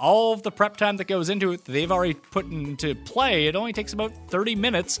 And with all of the prep time that goes into it that they've already put into play, it only takes about 30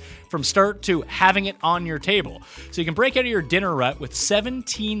 minutes from start to having it on your table. So you can break out of your dinner rut with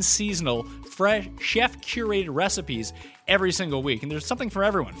 17 seasonal, fresh, chef-curated recipes every single week. And there's something for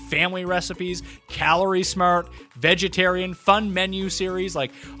everyone. Family recipes, calorie smart, vegetarian, fun menu series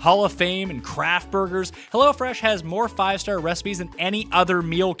like Hall of Fame and craft burgers. HelloFresh has more 5-star recipes than any other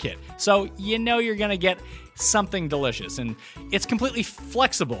meal kit. So you know you're going to get something delicious. And it's completely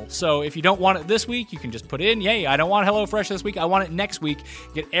flexible. So if you don't want it this week, you can just put in, yay, I don't want HelloFresh this week. I want it next week.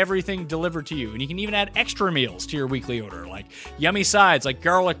 Get everything delivered to you. And you can even add extra meals to your weekly order, like yummy sides like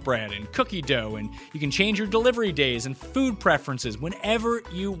garlic bread and cookie dough. And you can change your delivery days and food preferences whenever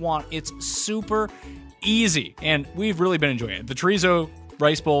you want. It's super easy. And we've really been enjoying it. The chorizo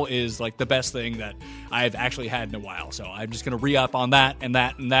rice bowl is like the best thing that I've actually had in a while. So I'm just going to re-up on that and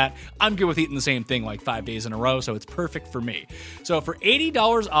that and that. I'm good with eating the same thing like 5 days in a row, so it's perfect for me. So for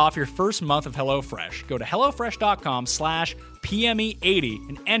 $80 off your first month of HelloFresh, go to HelloFresh.com/PME80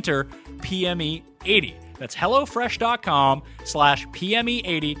 and enter PME80. That's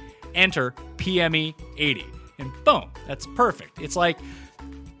HelloFresh.com/PME80, enter PME80. And boom, that's perfect. It's like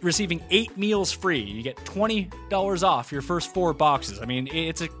receiving 8 meals free. You get $20 off your first 4 boxes. I mean,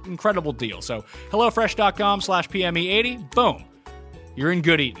 it's an incredible deal. So HelloFresh.com/PME80, boom, you're in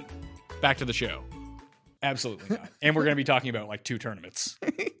good eating. Back to the show. Absolutely not. And we're going to be talking about like 2 tournaments.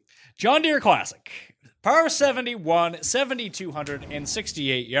 John Deere Classic. Par 71,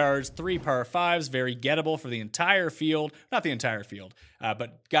 7,268 yards, 3 par 5s, very gettable for the entire field. Not the entire field,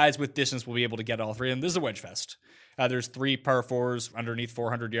 but guys with distance will be able to get all 3 of them. This is a wedge fest. There's 3 par 4s underneath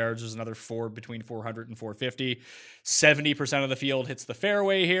 400 yards. There's another 4 between 400 and 450. 70% of the field hits the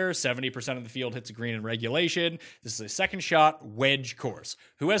fairway here. 70% of the field hits a green in regulation. This is a second shot wedge course.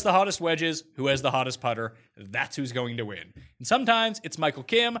 Who has the hottest wedges? Who has the hottest putter? That's who's going to win. And sometimes it's Michael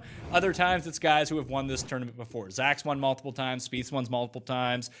Kim. Other times it's guys who have won this tournament before. Zach's won multiple times. Spieth's won multiple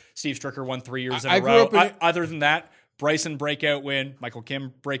times. Steve Stricker won 3 years in a row. Other than that, Bryson breakout win, Michael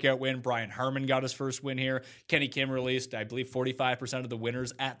Kim breakout win, Brian Harmon got his first win here. Kenny Kim released, I believe, 45% of the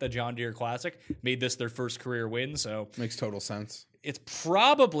winners at the John Deere Classic made this their first career win. So makes total sense. It's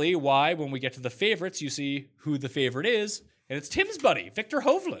probably why when we get to the favorites, you see who the favorite is, and it's Tim's buddy, Victor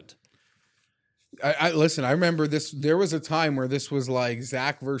Hovland. I listen, I remember this. There was a time where this was like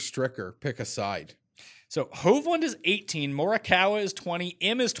Zach versus Stricker, pick a side. So Hovland is 18, Morikawa is 20,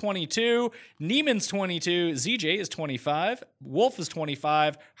 Im is 22, Neiman's 22, ZJ is 25, Wolf is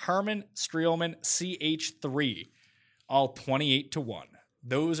 25, Harmon, Streelman, CH3, all 28-1.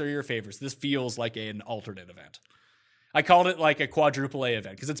 Those are your favorites. This feels like an alternate event. I called it like a quadruple A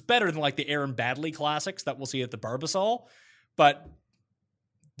event because it's better than like the Aaron Badley Classics that we'll see at the Barbasol, but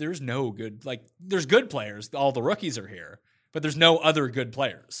there's no good, like, there's good players. All the rookies are here, but there's no other good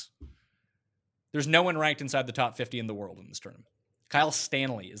players. There's no one ranked inside the top 50 in the world in this tournament. Kyle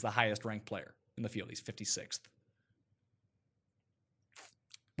Stanley is the highest ranked player in the field. He's 56th.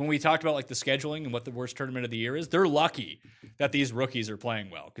 When we talked about like the scheduling and what the worst tournament of the year is, they're lucky that these rookies are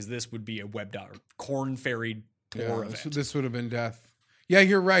playing well because this would be a web dot or Corn Ferry Tour event. This would have been death. Yeah,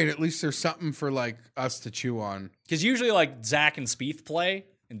 you're right. At least there's something for like us to chew on. Because usually like Zach and Spieth play,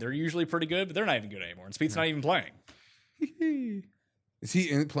 and they're usually pretty good, but they're not even good anymore. And Spieth's not even playing. Is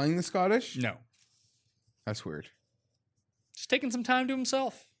he playing the Scottish? No. That's weird. Just taking some time to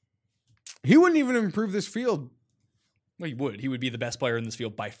himself. He wouldn't even improve this field. Well, he would. He would be the best player in this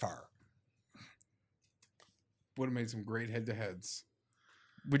field by far. Would have made some great head-to-heads.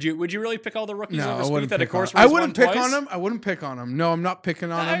 Would you really pick all the rookies No, over I wouldn't Spieth at a pick on course him. where I he's wouldn't won pick twice? on him. I wouldn't pick on him. No, I'm not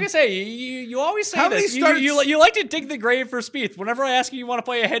picking on I'm him. gonna say you always say How many this. starts- You like to dig the grave for Spieth. Whenever I ask you want to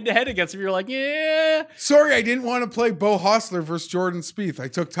play a head-to-head against him, you're like, yeah. Sorry, I didn't want to play Bo Hostler versus Jordan Spieth. I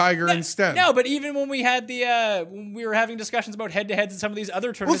took Tiger instead. No, but even when we had when we were having discussions about head-to-heads in some of these other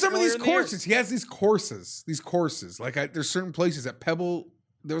Well, tournaments, some of these earlier in the year- courses, he has these courses. Like there's certain places at Pebble.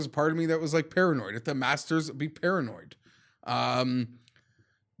 There was a part of me that was like paranoid. At the Masters, I'd be paranoid.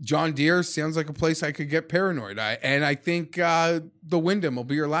 John Deere sounds like a place I could get paranoid. I think the Wyndham will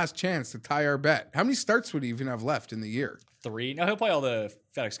be your last chance to tie our bet. How many starts would he even have left in the year? 3. No, he'll play all the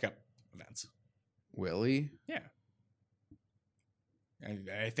FedEx Cup events. Will he? Yeah.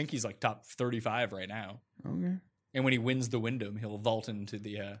 I think he's like top 35 right now. Okay. And when he wins the Wyndham, he'll vault into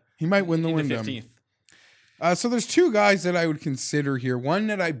the He might win the into Wyndham. 15th. So there's two guys that I would consider here. One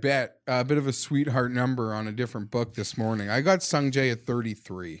that I bet a bit of a sweetheart number on a different book this morning. I got Sung Jae at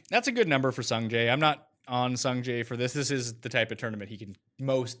 33. That's a good number for Sung Jae. I'm not on Sung Jae for this. This is the type of tournament he can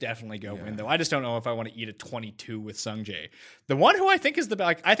most definitely go win, though. I just don't know if I want to eat a 22 with Sung Jae. The one who I think is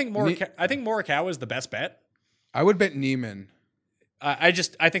I think Morikawa is the best bet. I would bet Neiman. I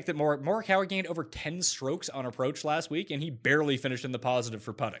think that Morikawa gained over 10 strokes on approach last week, and he barely finished in the positive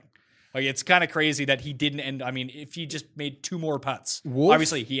for putting. Like, it's kind of crazy that he didn't end. I mean, if he just made 2 more putts,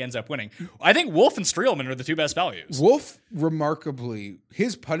 obviously he ends up winning. I think Wolf and Streelman are the 2 best values. Wolf, remarkably,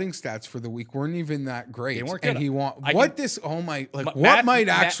 his putting stats for the week weren't even that great. They weren't good. And he What might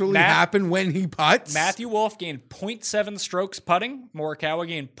actually happen when he putts? Matthew Wolf gained 0.7 strokes putting. Morikawa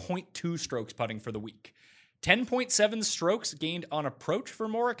gained 0.2 strokes putting for the week. 10.7 strokes gained on approach for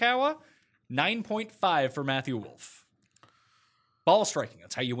Morikawa. 9.5 for Matthew Wolf. Ball striking,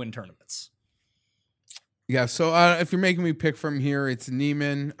 that's how you win tournaments. Yeah, so if you're making me pick from here, it's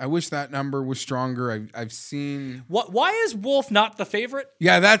Neiman. I wish that number was stronger. I've seen... Why is Wolf not the favorite?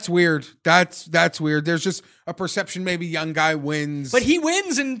 Yeah, that's weird. That's weird. There's just a perception maybe young guy wins. But he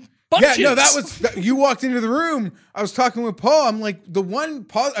wins in bunches. Yeah, no, you walked into the room. I was talking with Paul. I'm like, one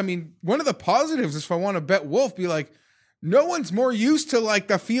of the positives is if I want to bet Wolf, be like, no one's more used to like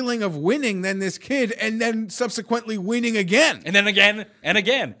the feeling of winning than this kid, and then subsequently winning again. And then again, and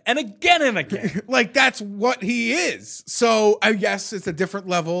again, and again, and again. Like, that's what he is. So I guess it's a different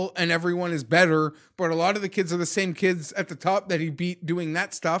level, and everyone is better, but a lot of the kids are the same kids at the top that he beat doing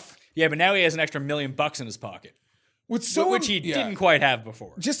that stuff. Yeah, but now he has an extra $1 million in his pocket. Which he didn't quite have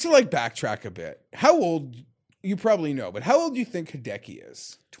before. Just to like backtrack a bit, how old, you probably know, but how old do you think Hideki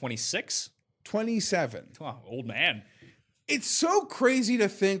is? 26? 27. Oh, old man. It's so crazy to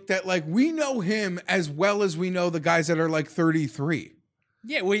think that like we know him as well as we know the guys that are like 33.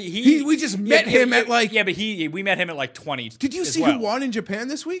 Yeah, we just met him at like... Yeah, but we met him at like 20. Did you see who won in Japan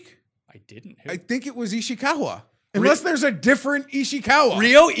this week? I didn't. I think it was Ishikawa. Unless there's a different Ishikawa.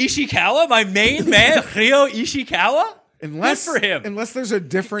 Ryo Ishikawa? My main man, Ryo Ishikawa? Good for him. Unless there's a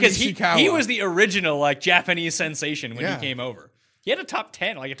different Ishikawa. He was the original like Japanese sensation when he came over. He had a top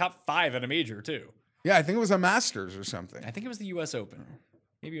 10, like a top 5 at a major too. Yeah, I think it was a Masters or something. I think it was the U.S. Open.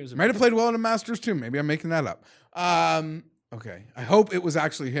 Maybe it was. Might have played well in a Masters too. Maybe I'm making that up. Okay. I hope it was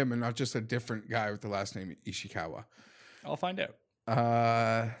actually him and not just a different guy with the last name Ishikawa. I'll find out.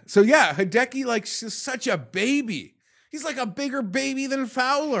 So yeah, Hideki like such a baby. He's like a bigger baby than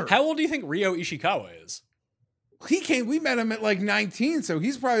Fowler. How old do you think Ryo Ishikawa is? We met him at like 19, so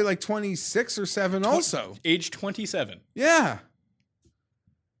he's probably like 26 or 7 also. Age 27. Yeah.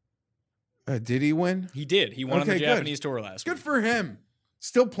 Did he win? He did. He won on the Japanese tour last week. Good for him.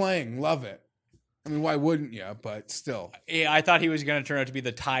 Still playing. Love it. I mean, why wouldn't you? But still. Yeah, I thought he was going to turn out to be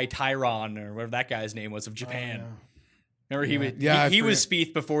the Tyron or whatever that guy's name was of Japan. Remember, he was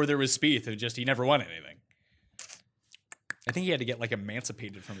Spieth before there was Spieth. He never won anything. I think he had to get like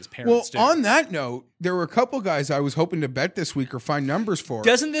emancipated from his parents. Well, on that note, there were a couple guys I was hoping to bet this week or find numbers for.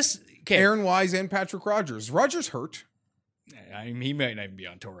 Doesn't this... Okay. Aaron Wise and Patrick Rogers. Rogers hurt. I mean, he might not even be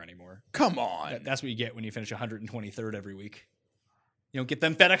on tour anymore. Come on. That's what you get when you finish 123rd every week. You don't get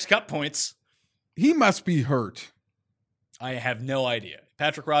them FedEx Cup points. He must be hurt. I have no idea.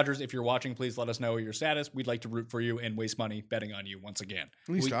 Patrick Rogers, if you're watching, please let us know your status. We'd like to root for you and waste money betting on you once again.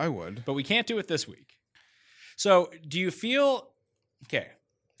 At least I would. But we can't do it this week. So do you feel, okay,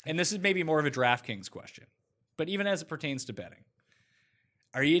 and this is maybe more of a DraftKings question, but even as it pertains to betting,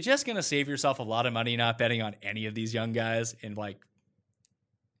 are you just going to save yourself a lot of money not betting on any of these young guys and like,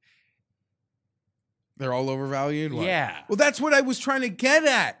 they're all overvalued? What? Yeah. Well, that's what I was trying to get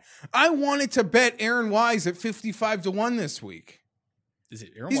at. I wanted to bet Aaron Wise at 55-1 this week. Is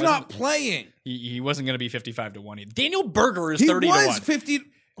it Aaron He's Wise? not playing. He wasn't going to be 55-1 either. Daniel Berger is He 30-1. was 50.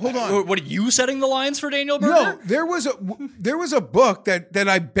 Hold on. What are you setting the lines for Daniel Berger? No, there was a book that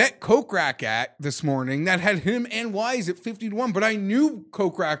I bet Kokrak at this morning that had him and Wise at 50-1, but I knew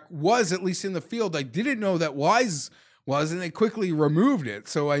Kokrak was at least in the field. I didn't know that Wise was, and they quickly removed it.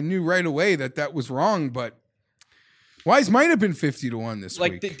 So I knew right away that was wrong, but Wise might have been 50-1 this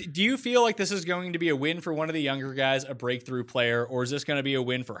week. Do you feel like this is going to be a win for one of the younger guys, a breakthrough player, or is this going to be a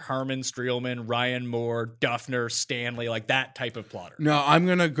win for Harmon, Streelman, Ryan Moore, Duffner, Stanley, like that type of plotter? No, I'm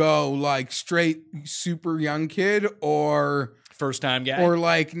going to go like straight super young kid or first time guy or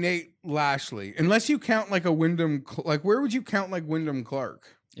like Nate Lashley. Unless you count like a Wyndham, like where would you count like Wyndham Clark?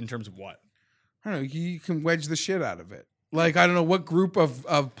 In terms of what? I don't know. You can wedge the shit out of it. Like, I don't know what group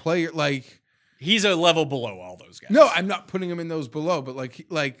of player, like. He's a level below all those guys. No, I'm not putting him in those below, but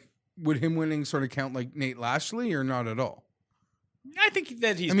like would him winning sort of count like Nate Lashley or not at all? I think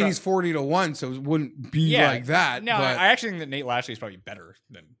that he's. I mean, he's 40-1, so it wouldn't be like that. No, but, I actually think that Nate Lashley is probably better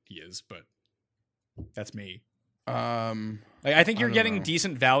than he is, but that's me. I think you're getting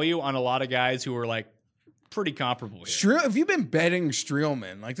decent value on a lot of guys who are like pretty comparable here. Have you been betting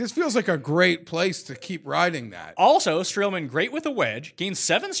Streelman? Like, this feels like a great place to keep riding that. Also, Streelman, great with a wedge, gained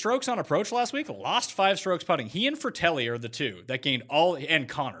 7 strokes on approach last week, lost 5 strokes putting. He and Fratelli are the two that gained all, and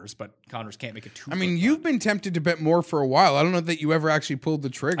Connors, but Connors can't make a 2. I mean, you've been tempted to bet more for a while. I don't know that you ever actually pulled the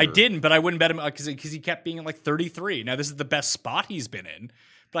trigger. I didn't, but I wouldn't bet him because he kept being at like 33. Now, this is the best spot he's been in,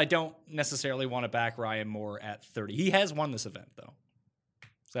 but I don't necessarily want to back Ryan Moore at 30. He has won this event, though.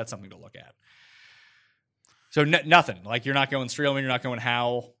 So that's something to look at. So nothing. Like, you're not going Streelman, you're not going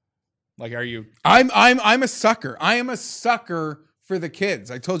Howell. Like, are you? I'm a sucker. I am a sucker for the kids.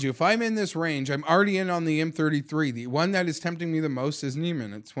 I told you, if I'm in this range, I'm already in on the M33. The one that is tempting me the most is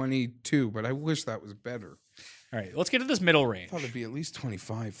Neiman at 22, but I wish that was better. All right, let's get to this middle range. I thought it'd be at least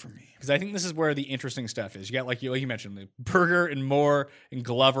 25 for me. Because I think this is where the interesting stuff is. You got, like you mentioned, the Berger and Moore and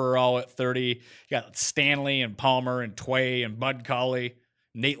Glover are all at 30. You got Stanley and Palmer and Tway and Bud Colley,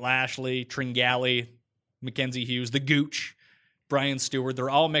 Nate Lashley, Tringali, Mackenzie Hughes, the Gooch, Brian Stewart.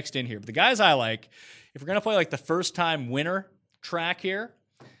 They're all mixed in here. But the guys I like, if we're going to play like the first time winner track here,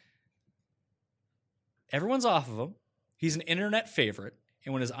 everyone's off of him. He's an internet favorite.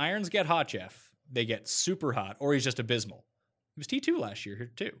 And when his irons get hot, Jeff, they get super hot, or he's just abysmal. He was T2 last year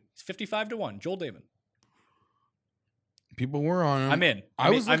here too. He's 55-1. Joel Damon. People were on him. I'm in.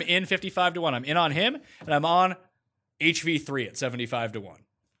 I'm in 55-1. I'm in on him, and I'm on HV3 at 75-1.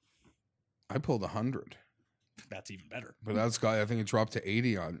 I pulled 100. That's even better. But that's got, I think it dropped to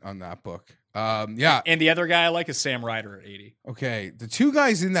 80 on that book. Yeah. And the other guy I like is Sam Ryder at 80. Okay. The two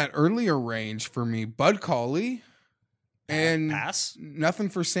guys in that earlier range for me, Bud Colley and Pass? Nothing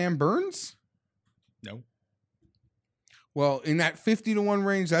for Sam Burns? No. Well, in that 50-1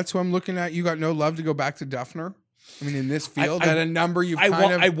 range, that's who I'm looking at. You got no love to go back to Duffner? I mean, in this field, at a number you've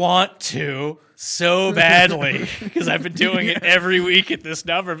I want to so badly because I've been doing it every week at this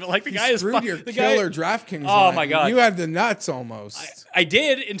number. But like the guy is your killer DraftKings. Oh my god, you had the nuts almost. I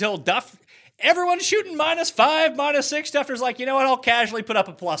did until everyone's shooting -5, -6. Duffner's like, you know what? I'll casually put up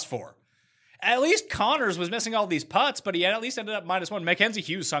a +4. At least Connors was missing all these putts, but he at least ended up -1. Mackenzie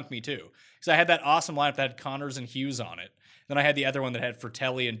Hughes sunk me too because I had that awesome lineup that had Connors and Hughes on it. Then I had the other one that had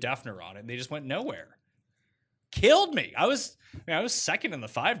Fratelli and Duffner on it, and they just went nowhere. Killed me. I was second in the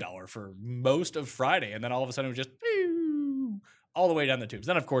 $5 for most of Friday, and then all of a sudden it was just all the way down the tubes.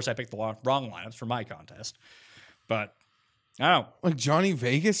 Then, of course, I picked the wrong lineups for my contest. But I don't know. Like Johnny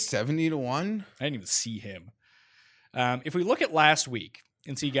Vegas, 70-1? I didn't even see him. If we look at last week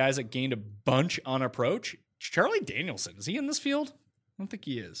and see guys that gained a bunch on approach, Charlie Danielson, is he in this field? I don't think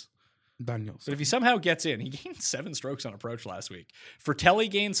he is. Danielson. But if he somehow gets in, he gained 7 strokes on approach last week. Fratelli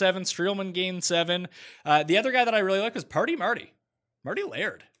gained 7. Streelman gained 7. The other guy that I really like was Marty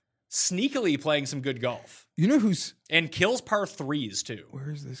Laird. Sneakily playing some good golf. You know who's... And kills par 3s, too. Where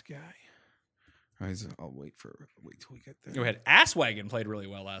is this guy? I'll wait till we get there. Go ahead. Asswagon played really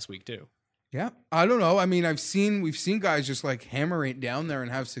well last week, too. Yeah, I don't know. I mean, we've seen guys just like hammer it down there and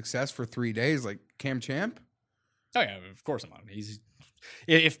have success for 3 days, like Cam Champ. Oh yeah, of course I'm on.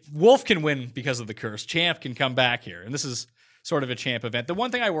 If Wolf can win because of the curse, Champ can come back here, and this is sort of a Champ event. The one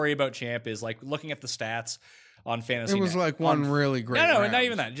thing I worry about Champ is like looking at the stats on fantasy. It was like one really great. No, round. not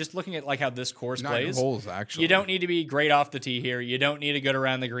even that. Just looking at like how this course 9 plays. holes actually. You don't need to be great off the tee here. You don't need a good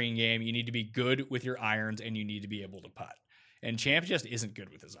around the green game. You need to be good with your irons, and you need to be able to putt. And Champ just isn't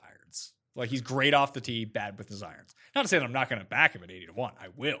good with his irons. Like he's great off the tee, bad with his irons. Not to say that I'm not going to back him at 80-1. I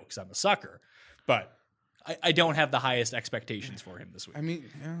will because I'm a sucker, but I don't have the highest expectations for him this week. I mean,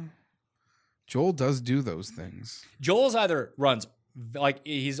 yeah. Joel does do those things. Joel's either runs like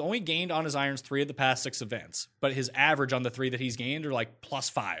he's only gained on his irons 3 of the past 6 events, but his average on the 3 that he's gained are like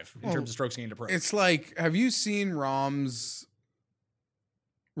 +5 in terms of strokes gained approach. It's like, have you seen Rom's?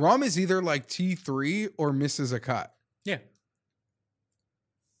 Rom is either like T3 or misses a cut. Yeah.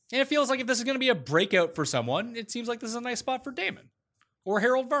 And it feels like if this is going to be a breakout for someone, it seems like this is a nice spot for Damon or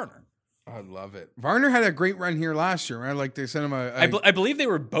Harold Varner. I love it. Varner had a great run here last year, right? Like they sent him I believe they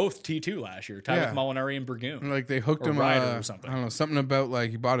were both T2 last year, tied Yeah. with Molinari and Burgoon. like they hooked or him Ryder or something. I don't know, something about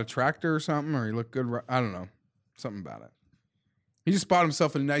like he bought a tractor or something, or he looked good. I don't know, something about it. He just bought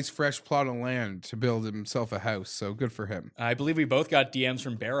himself a nice fresh plot of land to build himself a house. So good for him. I believe we both got DMs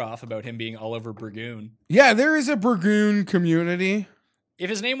from Baroff about him being all over Burgoon. Yeah, there is a Burgoon community. If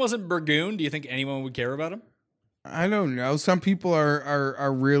his name wasn't Burgoon, do you think anyone would care about him? I don't know. Some people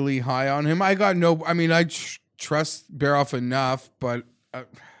are really high on him. I trust Baroff enough, but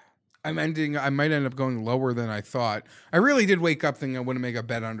I might end up going lower than I thought. I really did wake up thinking I wouldn't make a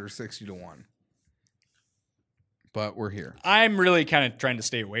bet under 60-1. But we're here. I'm really kind of trying to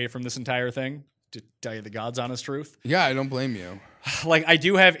stay away from this entire thing, to tell you the God's honest truth. Yeah, I don't blame you. Like, I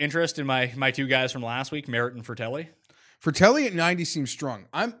do have interest in my 2 guys from last week, Merritt and Fratelli. Fratelli at 90 seems strong.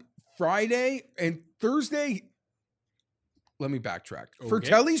 I'm Friday and Thursday. Let me backtrack. Okay.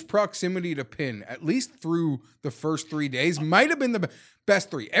 Fratelli's proximity to pin, at least through the first 3 days, might have been the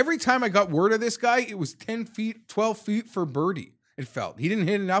best 3. Every time I got word of this guy, it was 10 feet, 12 feet for birdie. It felt. He didn't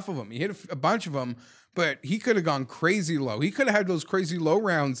hit enough of them. He hit a bunch of them, but he could have gone crazy low. He could have had those crazy low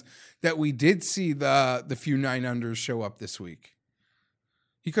rounds that we did see the few 9-unders show up this week.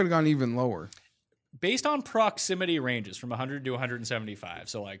 He could have gone even lower. Based on proximity ranges from 100 to 175,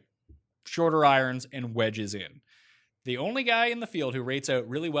 so like shorter irons and wedges in, the only guy in the field who rates out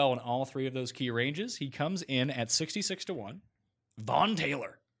really well in all 3 of those key ranges, he comes in at 66-1, Vaughn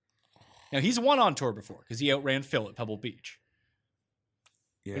Taylor. Now, he's won on tour before because he outran Phil at Pebble Beach.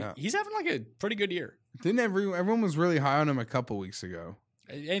 Yeah. He's having like a pretty good year. Didn't everyone was really high on him a couple weeks ago.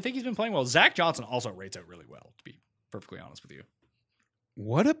 I think he's been playing well. Zach Johnson also rates out really well, to be perfectly honest with you.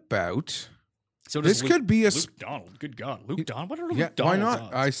 What about... So this could be a Luke Donald. Good God, Luke Donald. What are Luke yeah, Donald's why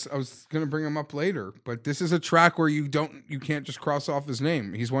not? odds? I was gonna bring him up later, but this is a track where you can't just cross off his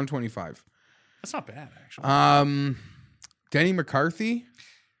name. He's 125. That's not bad, actually. Denny McCarthy.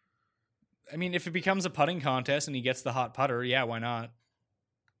 I mean, if it becomes a putting contest and he gets the hot putter, yeah, why not?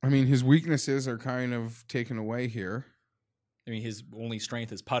 I mean, his weaknesses are kind of taken away here. I mean, his only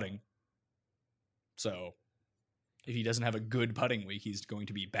strength is putting. So, if he doesn't have a good putting week, he's going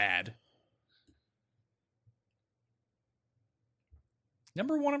to be bad.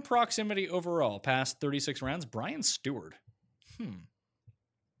 Number 1 in proximity overall, past 36 rounds, Brian Stewart.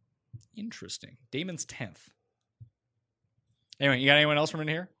 Interesting. Damon's 10th. Anyway, you got anyone else from in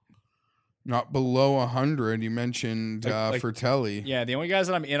here? Not below 100. You mentioned Fratelli. Yeah, the only guys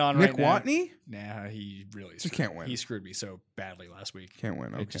that I'm in on Nick right now. Watney? Nah, he really Just can't win. He screwed me so badly last week. Can't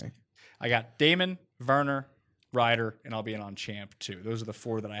win. Okay. I got Damon, Werner, Ryder, and I'll be in on Champ too. Those are the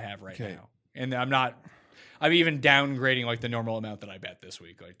 4 that I have right now. And I'm even downgrading like the normal amount that I bet this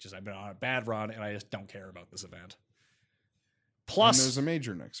week. Like I've been on a bad run and I just don't care about this event. Plus, and there's a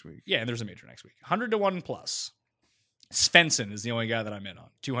major next week. Yeah, and there's a major next week. 100-1 plus. Svensson is the only guy that I'm in on.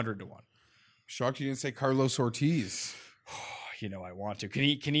 200-1. Shocked you didn't say Carlos Ortiz. You know I want to. Can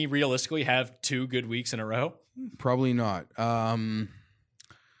he realistically have 2 good weeks in a row? Probably not. There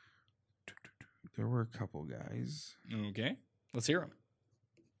were a couple guys. Okay, let's hear them.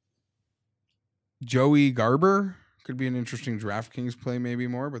 Joey Garber could be an interesting DraftKings play, maybe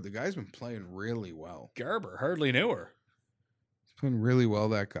more, but the guy's been playing really well. Garber, hardly knew her. He's playing really well,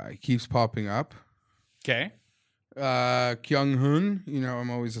 that guy. Keeps popping up. Okay. Kyung Hoon, I'm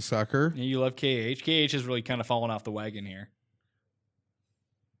always a sucker. Yeah, you love KH. KH has really kind of fallen off the wagon here.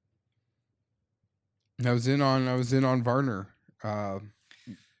 I was in on Varner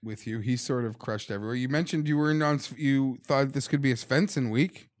with you. He sort of crushed everywhere. You mentioned you thought this could be a Svensson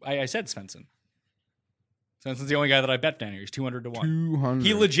week. I said Svensson. Swenson's the only guy that I bet down here. He's 200 to 1. 200.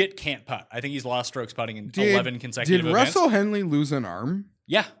 He legit can't putt. I think he's lost strokes putting in 11 consecutive Did events. Russell Henley lose an arm?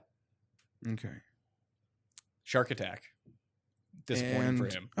 Yeah. Okay. Shark attack. Disappointing for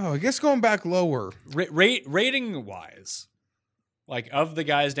him. Oh, I guess going back lower. Rating wise, like of the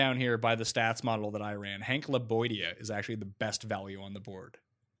guys down here by the stats model that I ran, Hank Laboidia is actually the best value on the board.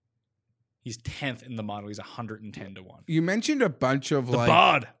 He's 10th in the model. He's 110 to 1. You mentioned a bunch of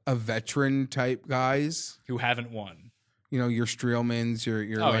a veteran type guys who haven't won. You know, your Streelmans, you're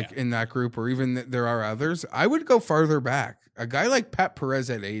yeah. in that group, or even there are others. I would go farther back. A guy like Pat Perez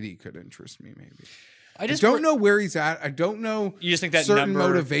at 80 could interest me, maybe. I don't know where he's at. I don't know. You just think that certain number...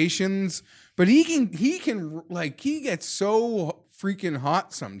 motivations, but he can like he gets so freaking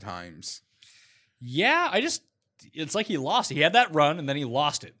hot sometimes. Yeah, it's like he lost. He had that run and then he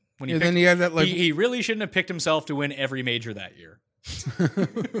lost it. Then he had that like he really shouldn't have picked himself to win every major that year.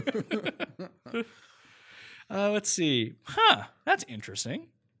 Let's see. That's interesting.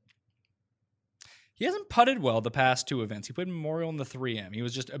 He hasn't putted well the past 2 events. He played Memorial in the 3M. He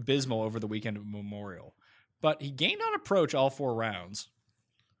was just abysmal over the weekend of Memorial. But he gained on approach all 4 rounds.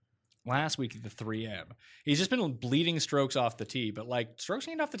 Last week at the 3M. He's just been bleeding strokes off the tee, but like strokes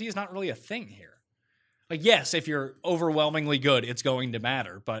gained off the tee is not really a thing here. Like, yes, if you're overwhelmingly good, it's going to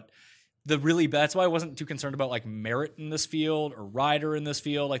matter. But that's why I wasn't too concerned about like Merritt in this field or Ryder in this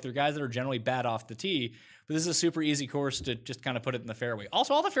field. Like, they're guys that are generally bad off the tee. But this is a super easy course to just kind of put it in the fairway.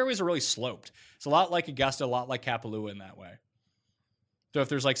 Also, all the fairways are really sloped. It's a lot like Augusta, a lot like Kapalua in that way. So if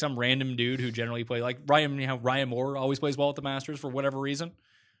there's like some random dude who generally plays, like Ryan Moore always plays well at the Masters for whatever reason.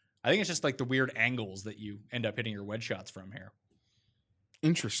 I think it's just like the weird angles that you end up hitting your wedge shots from here.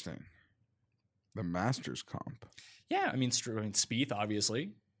 Interesting. The Masters comp. Yeah, I mean, Spieth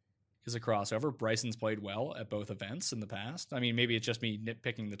obviously is a crossover. Bryson's played well at both events in the past. I mean, maybe it's just me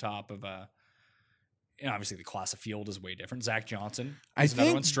nitpicking the top of. Obviously, the class of field is way different. Zach Johnson is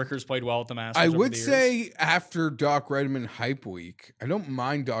another one. Stricker's played well at the Masters. I would say after Doc Redman hype week, I don't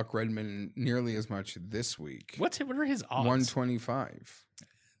mind Doc Redman nearly as much this week. What are his odds? 125.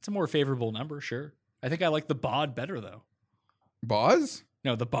 It's a more favorable number, sure. I think I like the Bod better though. Boz?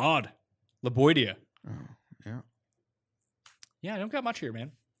 No, the Bod. Laboidia. Oh, yeah. Yeah, I don't got much here,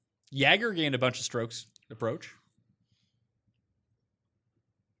 man. Jagger gained a bunch of strokes approach.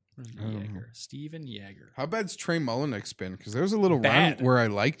 Jagger. Steven Jagger. How bad's Trey Mullinick's been? Because there was a little run where I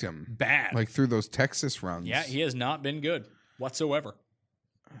liked him. Bad. Like through those Texas runs. Yeah, he has not been good whatsoever.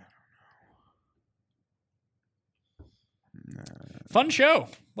 I don't know. Fun show.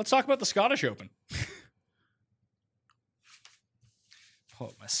 Let's talk about the Scottish Open. Oh,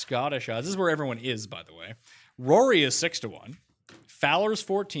 my Scottish odds. This is where everyone is, by the way. Rory is 6 to 1. Fowler's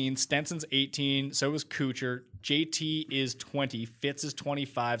 14. Stenson's 18. So is Kuchar. JT is 20. Fitz is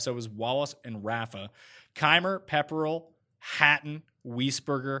 25. So is Wallace and Rafa. Keimer, Pepperell, Hatton,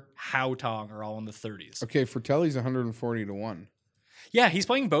 Wiesberger, Hautong are all in the 30s. Okay, Fratelli's 140 to 1. Yeah, he's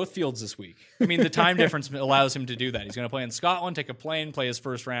playing both fields this week. I mean, the time difference allows him to do that. He's going to play in Scotland, take a plane, play his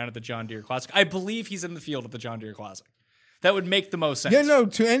first round at the John Deere Classic. I believe he's in the field at the John Deere Classic. That would make the most sense. Yeah, no,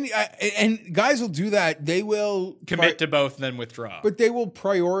 and guys will do that. They will commit to both and then withdraw. But they will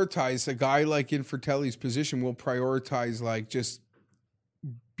prioritize. A guy like in Fratelli's position will prioritize like just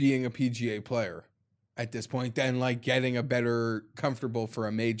being a PGA player at this point than like getting a better comfortable for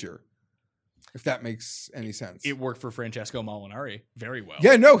a major. If that makes any sense. It worked for Francesco Molinari very well.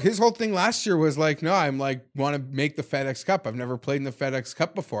 Yeah, no, his whole thing last year was like, no, I'm like, want to make the FedEx Cup. I've never played in the FedEx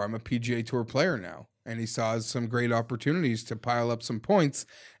Cup before. I'm a PGA Tour player now. And he saw some great opportunities to pile up some points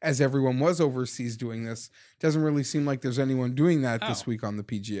as everyone was overseas doing this. Doesn't really seem like there's anyone doing that this week on the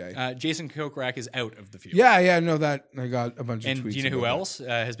PGA. Jason Kokrak is out of the field. Yeah, no, that I got a bunch of tweets. And do you know who else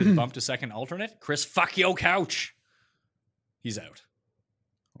has been bumped to second alternate? Chris Fuck Yo Couch. He's out.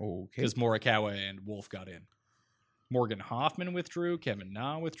 Okay. Because Morikawa and Wolf got in. Morgan Hoffman withdrew. Kevin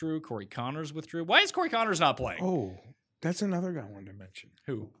Na withdrew. Corey Connors withdrew. Why is Corey Connors not playing? Oh, that's another guy I wanted to mention.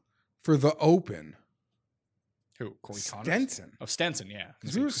 Who? For the Open. Who? Corey Connors? Stenson. Oh, Stenson, yeah.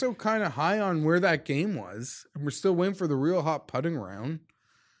 Because we were so kind of high on where that game was. And we're still waiting for the real hot putting round.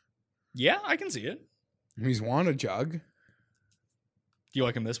 Yeah, I can see it. He's won a jug. Do you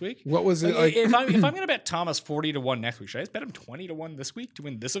like him this week? What was it like? If I'm going to bet Thomas 40 to 1 next week, should I just bet him 20 to 1 this week to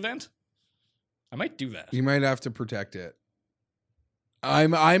win this event? I might do that. You might have to protect it.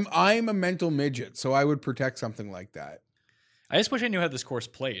 I'm a mental midget, so I would protect something like that. I just wish I knew how this course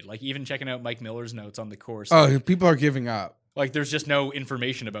played. Like, even checking out Mike Miller's notes on the course. Oh, people are giving up. Like, there's just no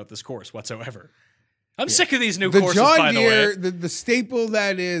information about this course whatsoever. I'm sick of these new courses, John by Deere, the way. the staple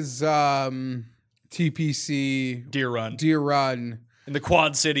that is TPC. Deere Run. Deere Run. in the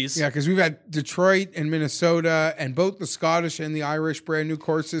Quad Cities. Yeah, because we've had Detroit and Minnesota and both the Scottish and the Irish brand new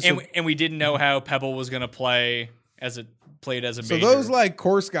courses. And we didn't know how Pebble was going to play as it played as a major. So those like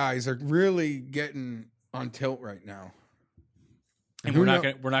course guys are really getting on tilt right now. And we're not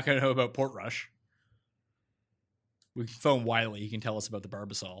going to know about Portrush. We can phone Wiley. He can tell us about the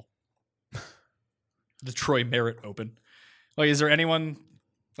Barbasol. The Troy Merritt Open. Like, is there anyone,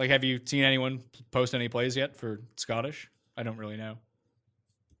 like, have you seen anyone post any plays yet for Scottish? I don't really know.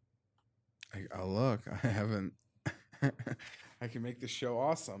 I'll look. I haven't. I can make this show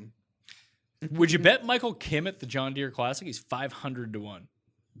awesome. Would you bet Michael Kim at the John Deere Classic? He's 500 to 1.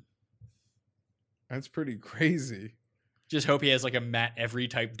 That's pretty crazy. Just hope he has like a Matt Every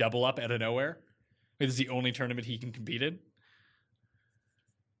type double up out of nowhere. This is the only tournament he can compete in.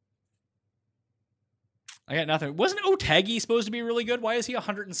 I got nothing. Wasn't Otagi supposed to be really good? Why is he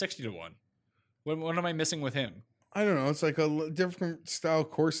 160 to 1? What am I missing with him? I don't know. It's like a different style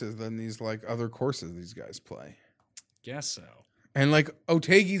courses than these like other courses these guys play. Guess so. And like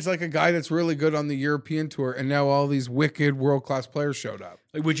Otagi's like a guy that's really good on the European tour, and now all these wicked world class players showed up.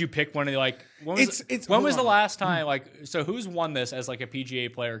 Like, would you pick one of the like? When was the last time? Like, so who's won this as like a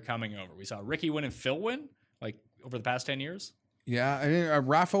PGA player coming over? We saw Ricky win and Phil win like over the past 10 years. Yeah, I mean,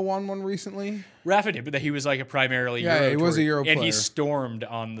 Rafa won one recently. Rafa did, but he was like a primarily Euro he was a Euro and player. He stormed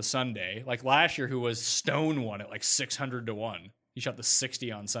on the Sunday. Like last year, who was Stone won at like 600 to 1. He shot the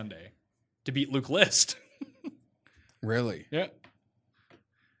 60 on Sunday to beat Luke List. Really? Yeah.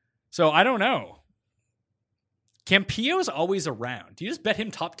 So I don't know. Campillo's always around. Do you just bet him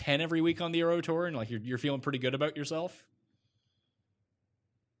top 10 every week on the Euro Tour and like you're feeling pretty good about yourself?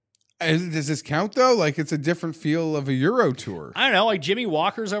 Does this count though? Like it's a different feel of a Euro Tour. I don't know. Like Jimmy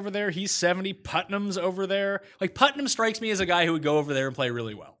Walker's over there. He's 70. Putnam's over there. Like Putnam strikes me as a guy who would go over there and play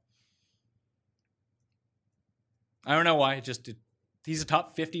really well. I don't know why. He's a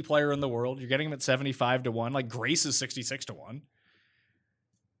top 50 player in the world. You're getting him at 75 to 1. Like Grace is 66 to 1.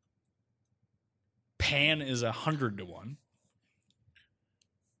 Pan is 100 to 1.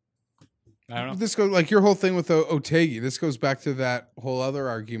 I don't know. This goes like your whole thing with Otagi. This goes back to that whole other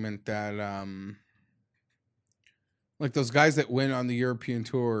argument that like those guys that win on the European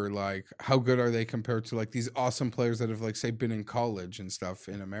tour, like how good are they compared to like these awesome players that have like say been in college and stuff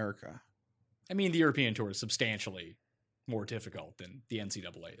in America? I mean, the European tour is substantially more difficult than the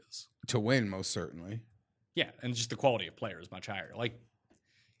NCAA is. To win, most certainly. Yeah, and just the quality of player is much higher. Like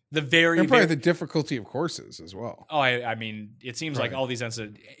and probably the difficulty of courses as well. Oh, I mean, it seems like all these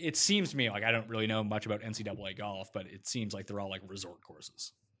it seems to me like I don't really know much about NCAA golf, but it seems like they're all like resort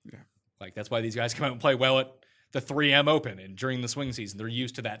courses. Yeah. Like that's why these guys come out and play well at the 3M Open and during the swing season. They're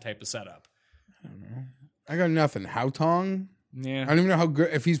used to that type of setup. I don't know. I got nothing. Haotong? Yeah. I don't even know how good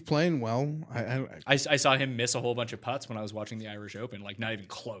if he's playing well. I saw him miss a whole bunch of putts when I was watching the Irish Open, like not even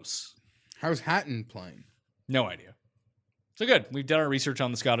close. How's Hatton playing? No idea. So good. We've done our research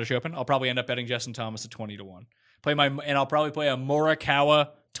on the Scottish Open. I'll probably end up betting Justin Thomas at 20 to 1. And I'll probably play a Morikawa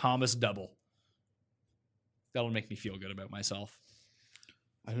Thomas double. That'll make me feel good about myself.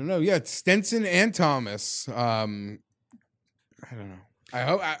 I don't know. Yeah, it's Stenson and Thomas. I don't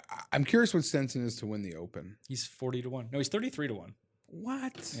know. I'm curious what Stenson is to win the Open. He's 40 to 1. No, he's 33 to 1.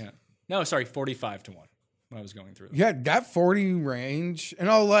 What? Yeah. No, sorry, 45 to 1. When I was going through. Yeah, that 40 range, and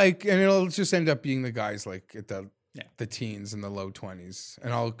it'll just end up being the guys like at the teens and the low 20s,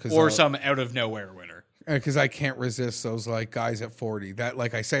 and some out of nowhere winner. Because I can't resist those like guys at 40 that,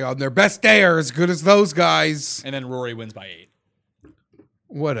 like I say, on their best day are as good as those guys. And then Rory wins by 8.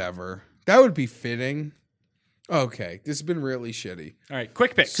 Whatever. That would be fitting. Okay, this has been really shitty. All right,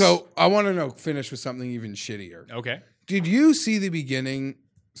 quick picks. So I want to finish with something even shittier. Okay. Did you see the beginning?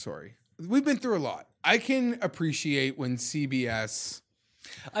 Sorry, we've been through a lot. I can appreciate when CBS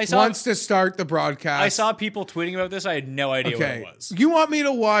wants to start the broadcast. I saw people tweeting about this. I had no idea what it was. You want me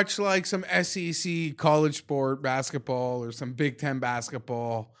to watch like some SEC college sport basketball or some Big Ten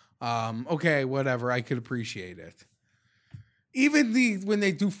basketball? Okay, whatever. I could appreciate it. Even when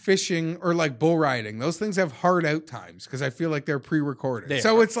they do fishing or like bull riding, those things have hard out times because I feel like they're pre-recorded.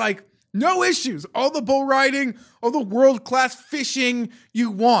 It's like no issues. All the bull riding, all the world-class fishing you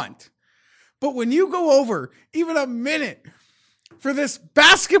want. But when you go over even a minute for this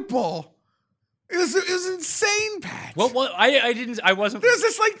basketball, it was insane, Pat. Well, I wasn't. There's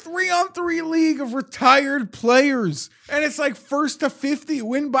this like 3-on-3 league of retired players, and it's like 1st to 50,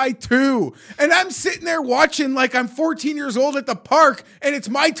 win by 2. And I'm sitting there watching like I'm 14 years old at the park, and it's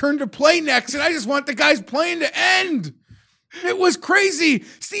my turn to play next, and I just want the guys playing to end. It was crazy.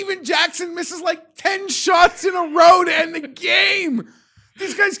 Steven Jackson misses like 10 shots in a row to end the game.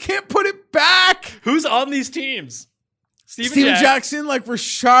 These guys can't put it back. Who's on these teams? Steven Jackson, like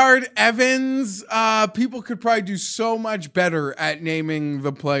Rashard Evans. People could probably do so much better at naming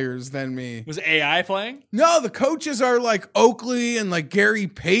the players than me. Was AI playing? No, the coaches are like Oakley and like Gary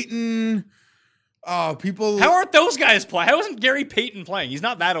Payton. People. How aren't those guys playing? How isn't Gary Payton playing? He's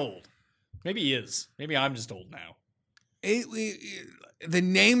not that old. Maybe he is. Maybe I'm just old now. The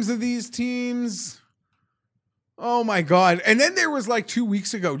names of these teams. Oh my God. And then there was like 2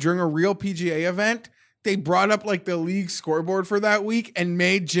 weeks ago during a real PGA event, they brought up like the league scoreboard for that week and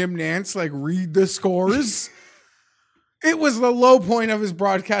made Jim Nantz like read the scores. It was the low point of his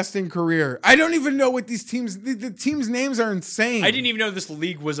broadcasting career. I don't even know what these teams, the teams' names are insane. I didn't even know this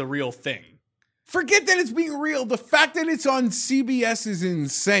league was a real thing. Forget that it's being real. The fact that it's on CBS is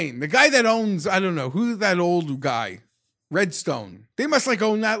insane. The guy that owns, I don't know, who's that old guy? Redstone. They must like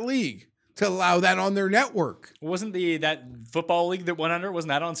own that league to allow that on their network. Wasn't that football league that went under, wasn't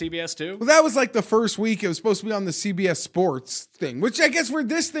that on CBS too? Well, that was like the first week. It was supposed to be on the CBS Sports thing, which I guess where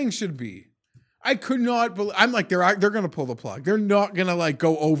this thing should be. I could not believe. I'm like, they're going to pull the plug. They're not going to like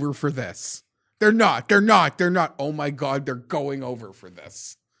go over for this. They're not. Oh my God, they're going over for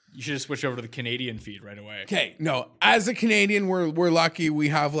this. You should just switch over to the Canadian feed right away. Okay, no. As a Canadian, we're lucky we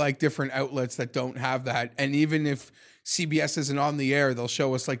have like different outlets that don't have that. And even if CBS isn't on the air, they'll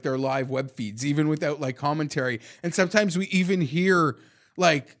show us like their live web feeds, even without like commentary. And sometimes we even hear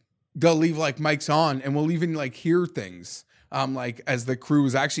like they'll leave like mics on, and we'll even like hear things like as the crew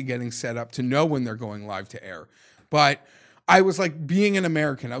is actually getting set up to know when they're going live to air. But I was like being an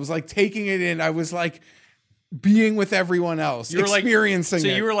American. I was like taking it in. I was like being with everyone else, experiencing it. So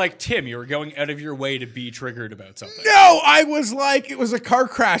you were like Tim, you were going out of your way to be triggered about something. No, I was like, it was a car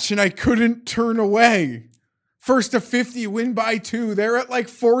crash and I couldn't turn away. First to 50, win by 2. They're at like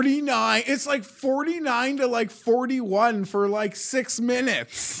 49. It's like 49 to like 41 for like 6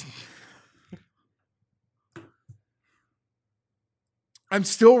 minutes. I'm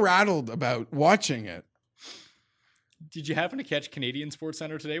still rattled about watching it. Did you happen to catch Canadian Sports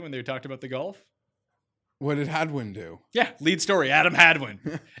Center today when they talked about the golf? What did Hadwin do? Yeah, lead story, Adam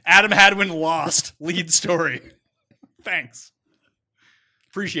Hadwin. Adam Hadwin lost. Lead story. Thanks.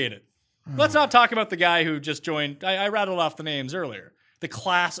 Appreciate it. Let's not talk about the guy who just joined. I rattled off the names earlier. The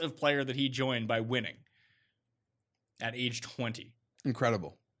class of player that he joined by winning at age 20.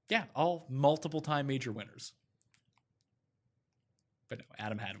 Incredible. Yeah, all multiple-time major winners. But no,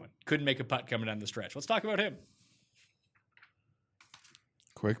 Adam Hadwin. Couldn't make a putt coming down the stretch. Let's talk about him.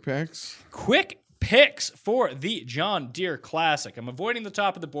 Quick picks. Quick picks for the John Deere Classic. I'm avoiding the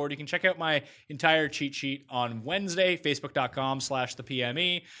top of the board. You can check out my entire cheat sheet on Wednesday,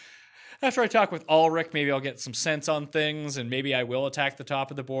 facebook.com/thepme. After I talk with Ulrich, maybe I'll get some sense on things, and maybe I will attack the top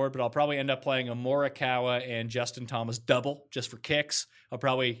of the board, but I'll probably end up playing a Morikawa and Justin Thomas double just for kicks. I'll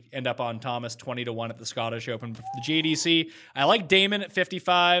probably end up on Thomas 20-1 at the Scottish Open for the JDC. I like Damon at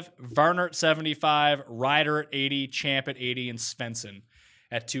 55, Varner at 75, Ryder at 80, Champ at 80, and Svensson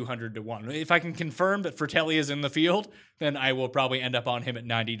at 200-1. If I can confirm that Fratelli is in the field, then I will probably end up on him at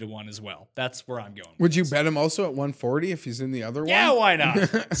 90-1 as well. That's where I'm going. Would you bet him also at 140 if he's in the other one? Yeah, why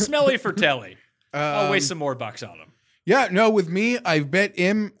not? Smelly Fratelli. I'll waste some more bucks on him. Yeah, no, with me, I've bet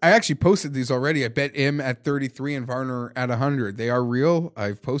him. I actually posted these already. I bet him at 33 and Varner at 100. They are real.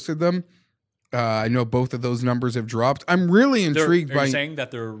 I've posted them. I know both of those numbers have dropped. I'm really intrigued Are you saying that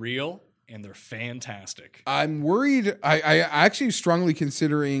they're real? And they're fantastic. I'm worried. I actually strongly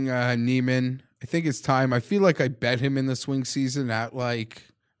considering Neiman. I think it's time. I feel like I bet him in the swing season at like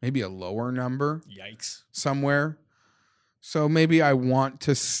maybe a lower number. Yikes. Somewhere. So maybe I want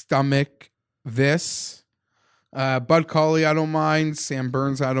to stomach this. Bud Cauley, I don't mind. Sam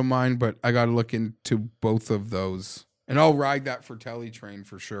Burns, I don't mind. But I got to look into both of those. And I'll ride that Fratelli train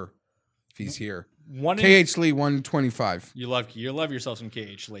for sure if he's here. KH Lee 125. You love yourself some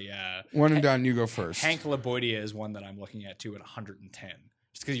KH Lee. One and done. You go first. Hank Laboidia is one that I'm looking at too at 110,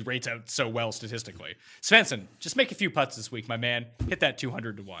 just because he rates out so well statistically. Svensson, just make a few putts this week, my man. Hit that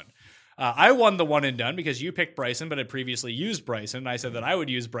 200-1. I won the one and done because you picked Bryson, but I previously used Bryson. And I said that I would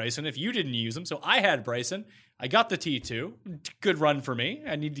use Bryson if you didn't use him, so I had Bryson. I got the T2. Good run for me.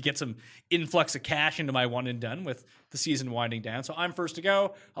 I need to get some influx of cash into my one and done with the season winding down. So I'm first to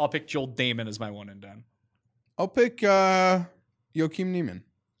go. I'll pick Joel Damon as my one and done. I'll pick Joakim Neiman.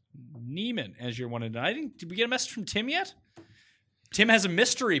 Neiman as your one and done. Did we get a message from Tim yet? Tim has a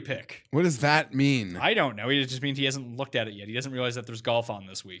mystery pick. What does that mean? I don't know. It just means he hasn't looked at it yet. He doesn't realize that the's golf on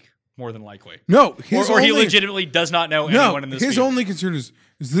this week. More than likely. No. Or he legitimately does not know anyone in this his field. only concern is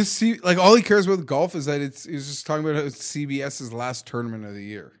this like all he cares about golf is that he's just talking about how it's CBS's last tournament of the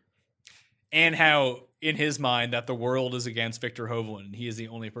year. And how, in his mind, that the world is against Victor Hovland, and he is the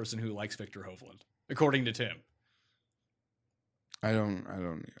only person who likes Victor Hovland, according to Tim. I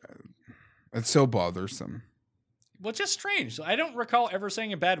don't. It's so bothersome. Well, it's just strange. I don't recall ever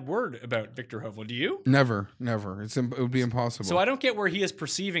saying a bad word about Victor Hovland. Do you? Never. It would be impossible. So I don't get where he is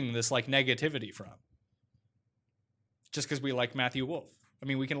perceiving this like negativity from. Just because we like Matthew Wolff. I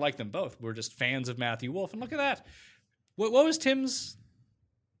mean, we can like them both. We're just fans of Matthew Wolff. And look at that. What was Tim's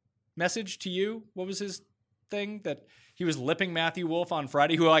message to you? What was his thing that he was lipping Matthew Wolff on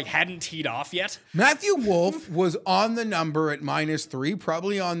Friday, who like hadn't teed off yet? Matthew Wolff was on the number at -3,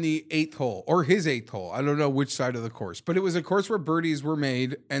 probably on the 8th hole or his 8th hole. I don't know which side of the course, but it was a course where birdies were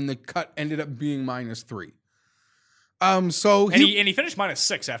made and the cut ended up being -3. So he finished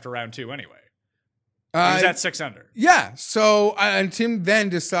 -6 after round 2 anyway. He was at 6 under. Yeah. So and Tim then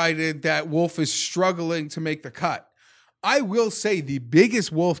decided that Wolff is struggling to make the cut. I will say the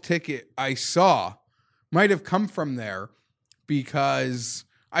biggest Wolff ticket I saw might have come from there because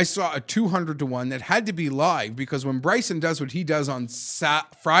I saw a 200 to 1 that had to be live because when Bryson does what he does on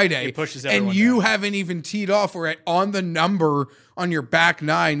Friday, he pushes everyone and you down. haven't even teed off or on the number on your back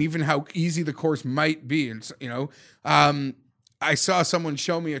nine, even how easy the course might be. And, I saw someone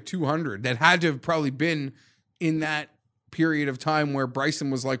show me a 200 that had to have probably been in that period of time where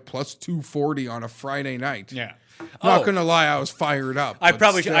Bryson was like plus 240 on a Friday night. Yeah. Not going to lie, I was fired up. I but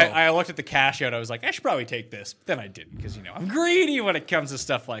probably still. I looked at the cash out. I was like, I should probably take this. But then I didn't because, I'm greedy when it comes to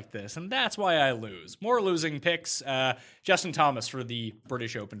stuff like this. And that's why I lose. More losing picks. Justin Thomas for the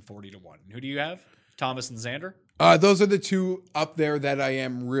British Open 40 to 1. Who do you have? Thomas and Xander? Those are the two up there that I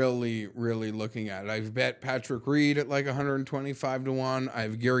am really, really looking at. I've bet Patrick Reed at like 125 to 1. I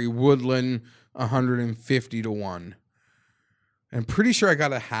have Gary Woodland 150 to 1. I'm pretty sure I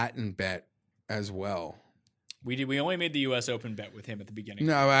got a Hatton bet as well. We did. We only made the U.S. Open bet with him at the beginning.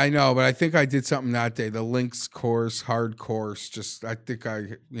 No, I know, but I think I did something that day. The links course, hard course. I think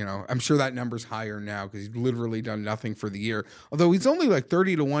I'm sure that number's higher now because he's literally done nothing for the year. Although he's only like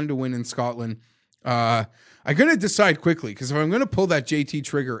 30 to 1 to win in Scotland. I'm going to decide quickly because if I'm going to pull that JT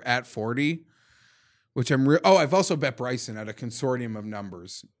trigger at 40, which I've also bet Bryson at a consortium of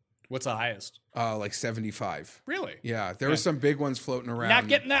numbers. What's the highest? Like 75. Really? Yeah, there are some big ones floating around. Not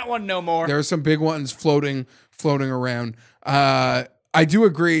getting that one no more. There are some big ones floating around. I do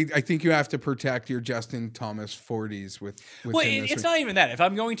agree. I think you have to protect your Justin Thomas 40s with well, him this it's week. not even that. If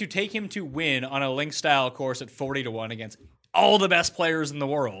I'm going to take him to win on a link style course at 40 to 1 against all the best players in the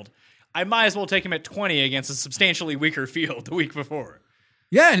world, I might as well take him at 20 against a substantially weaker field the week before.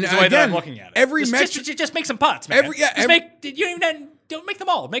 Yeah, and That's the way that again, I'm looking at it. every just make some putts, man. Don't make them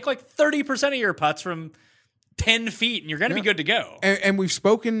all. Make like 30% of your putts from 10 feet, and you're going to be good to go. And we've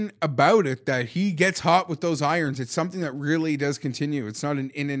spoken about it that he gets hot with those irons. It's something that really does continue. It's not an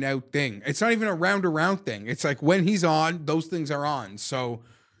in and out thing. It's not even a round around thing. It's like when he's on, those things are on. So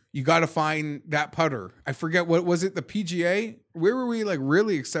you got to find that putter. I forget what was it. The PGA. Where were we like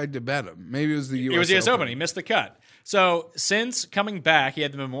really excited to bet him? Maybe it was the US. It was the US Open. He missed the cut. So since coming back, he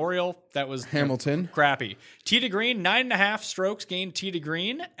had the Memorial that was Hamilton. Crappy. Tee to green, 9.5 strokes gained tee to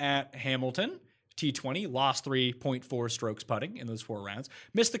green at Hamilton. T20 lost 3.4 strokes putting in those 4 rounds.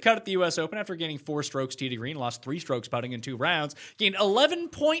 Missed the cut at the US Open after gaining 4 strokes tee to green. Lost 3 strokes putting in 2 rounds. Gained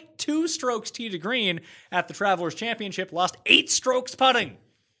 11.2 strokes tee to green at the Travelers Championship. Lost 8 strokes putting.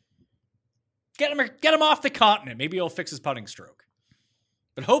 Get him off the continent. Maybe he'll fix his putting stroke.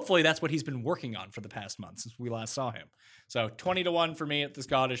 But hopefully that's what he's been working on for the past month since we last saw him. So 20 to 1 for me at the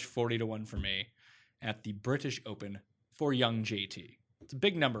Scottish, 40 to 1 for me at the British Open for young JT. It's a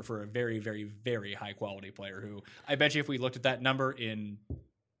big number for a very, very, very high quality player who I bet you if we looked at that number in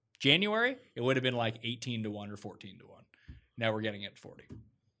January, it would have been like 18 to 1 or 14 to 1. Now we're getting it at 40.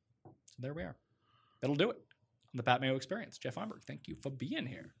 So there we are. That'll do it on the Pat Mayo Experience. Jeff Einberg, thank you for being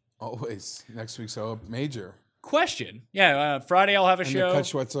here. Always. Next week's a major. Question. Yeah, Friday I'll have a show.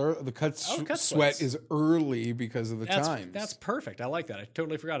 The cut sweat is early because of the times. That's perfect. I like that. I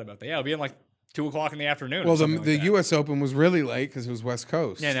totally forgot about that. Yeah, it'll be in like 2 o'clock in the afternoon. Well, the U.S. Open was really late because it was West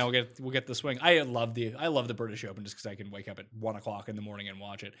Coast. Yeah, no, we'll get the swing. I love the British Open just because I can wake up at 1 o'clock in the morning and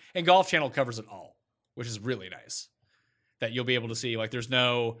watch it. And Golf Channel covers it all, which is really nice. That you'll be able to see. Like, there's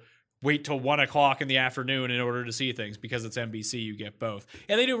no wait till 1 o'clock in the afternoon in order to see things because it's NBC. You get both,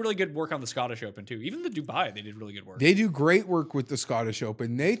 and they do really good work on the Scottish Open too. Even the Dubai, they did really good work. They do great work with the Scottish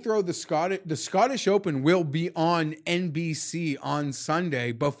Open. They throw the Scottish Open will be on NBC on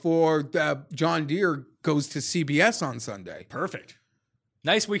Sunday before the John Deere goes to CBS on Sunday. Perfect.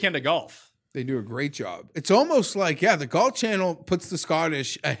 Nice weekend of golf. They do a great job. It's almost like, the Golf Channel puts the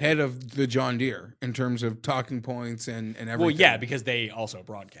Scottish ahead of the John Deere in terms of talking points and everything. Well, yeah, because they also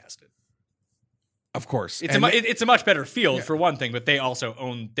broadcast it. Of course. It's a much better field for one thing, but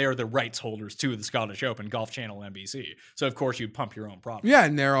they're the rights holders to the Scottish Open, Golf Channel, NBC. So of course you'd pump your own product. Yeah,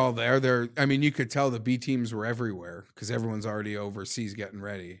 and they're all there. You could tell the B teams were everywhere because everyone's already overseas getting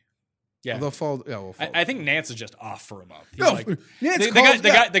ready. Yeah, they'll fall. Yeah, we'll fall. I think Nance is just off for a month. He's No, like, Nance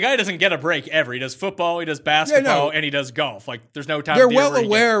the guy doesn't get a break ever. He does football, he does basketball, and he does golf. Like there's no time. They're well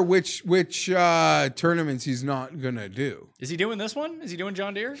aware which tournaments he's not gonna do. Is he doing this one? Is he doing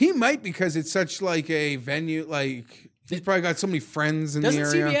John Deere? He might because it's such like a venue. Like he's probably got so many friends in the area.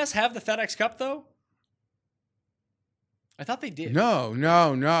 Doesn't CBS have the FedEx Cup though? I thought they did. No.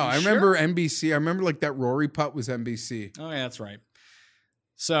 I remember NBC. I remember like that Rory putt was NBC. Oh yeah, that's right.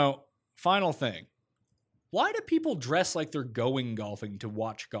 So. Final thing. Why do people dress like they're going golfing to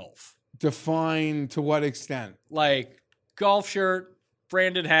watch golf? Define to what extent? Like golf shirt,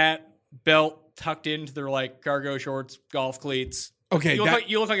 branded hat, belt tucked into their like cargo shorts, golf cleats. Okay.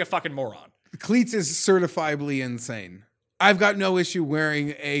 You look like a fucking moron. Cleats is certifiably insane. I've got no issue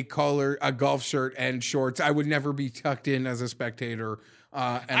wearing a golf shirt and shorts. I would never be tucked in as a spectator.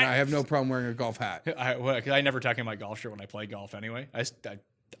 I have no problem wearing a golf hat. I never tuck in my golf shirt when I play golf anyway.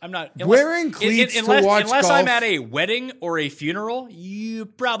 I'm not wearing cleats to watch unless golf. I'm at a wedding or a funeral. You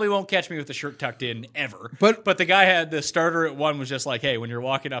probably won't catch me with the shirt tucked in ever. But the guy had the starter at one was just like, hey, when you're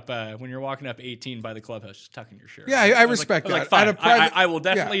walking up 18 by the clubhouse, just tuck in your shirt. Yeah, I respect that. Like, fine, I will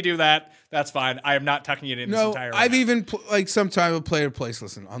definitely do that. That's fine. I am not tucking it in this entire. I've even sometime I'll play a place.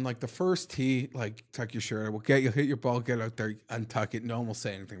 Listen, on like the first tee, like tuck your shirt. We'll hit your ball, get out there, untuck it. No one will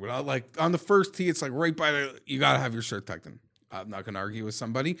say anything. But on the first tee, it's like right by you gotta have your shirt tucked in. I'm not going to argue with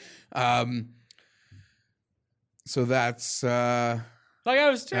somebody. So that's like I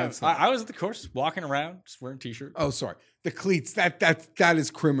was at the course walking around just wearing t-shirt. Oh, sorry. The cleats. That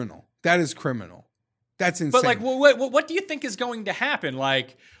is criminal. That is criminal. That's insane. But like, what do you think is going to happen?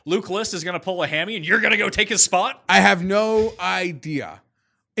 Like Luke List is going to pull a hammy and you're going to go take his spot? I have no idea.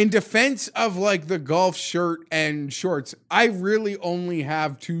 In defense of like the golf shirt and shorts, I really only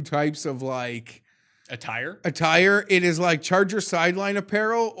have two types of like attire. It is like Charger sideline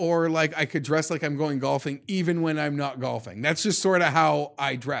apparel, or like I could dress like I'm going golfing even when I'm not golfing. That's just sort of how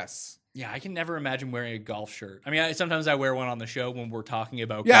I dress. Yeah, I can never imagine wearing a golf shirt. I mean, sometimes I wear one on the show when we're talking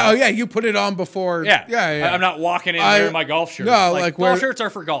about golf. Oh yeah, you put it on before. Yeah. I'm not walking in wearing my golf shirt. No, golf shirts are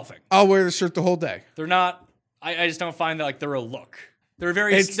for golfing. I'll wear the shirt the whole day. They're not. I just don't find that like they're a look. They're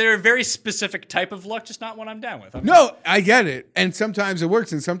a very specific type of look, just not one I'm down with. I get it. And sometimes it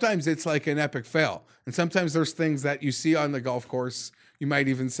works, and sometimes it's like an epic fail. And sometimes there's things that you see on the golf course. You might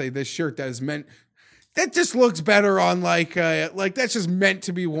even say this shirt that just looks better on like that's just meant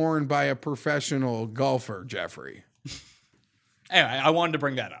to be worn by a professional golfer, Jeffrey. Anyway, I wanted to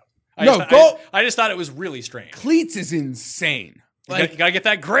bring that up. I just thought it was really strange. Cleats is insane. Like you gotta get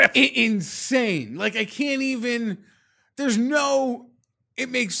that grip. Insane. Like I can't even. It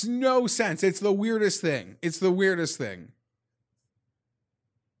makes no sense. It's the weirdest thing.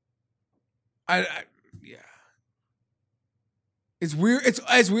 Yeah. It's weird. It's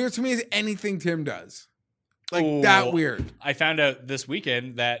as weird to me as anything Tim does. That weird. I found out this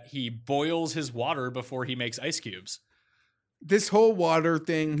weekend that he boils his water before he makes ice cubes. This whole water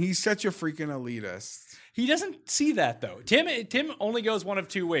thing, he's such a freaking elitist. He doesn't see that though. Tim only goes one of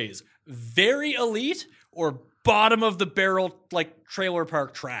two ways. Very elite or bottom of the barrel, like trailer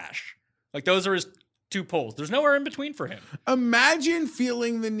park trash. Like those are his two poles. There's nowhere in between for him. Imagine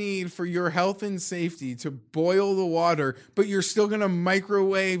feeling the need for your health and safety to boil the water, but you're still going to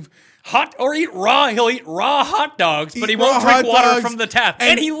microwave hot or eat raw. He'll eat raw hot dogs, but he won't drink water from the tap.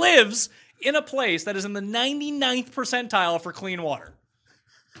 And he lives in a place that is in the 99th percentile for clean water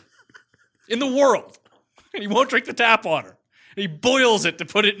in the world. And he won't drink the tap water. He boils it to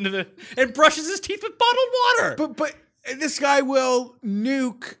put it into and brushes his teeth with bottled water. But this guy will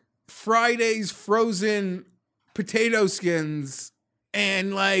nuke Friday's frozen potato skins,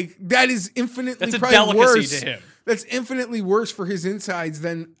 and like that is infinitely probably delicacy worse to him. That's infinitely worse for his insides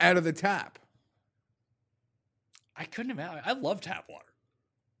than out of the tap. I couldn't imagine. I love tap water.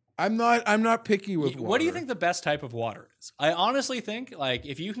 I'm not picky with water. What do you think the best type of water is? I honestly think like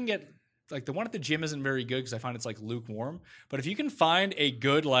if you can get like the one at the gym isn't very good because I find it's like lukewarm. But if you can find a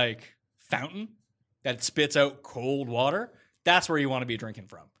good like fountain that spits out cold water, that's where you want to be drinking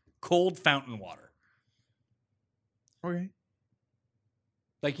from. Cold fountain water. Okay.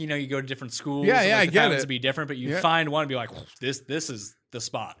 Like, you go to different schools. Yeah, and, I the get fountains it. would be different, but you find one and be like, this is the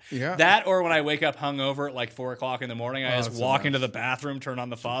spot. Yeah. That or when I wake up hungover at like 4:00 in the morning, I just walk nice. into the bathroom, turn on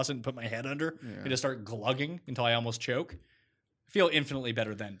the faucet, and put my head under and just start glugging until I almost choke. I feel infinitely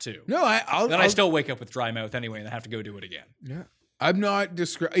better then too. No, I still wake up with dry mouth anyway, and I have to go do it again. Yeah, I'm not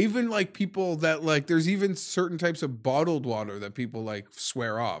even like people that like. There's even certain types of bottled water that people like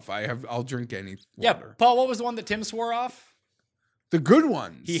swear off. I'll drink any water. Yeah, Paul. What was the one that Tim swore off? The good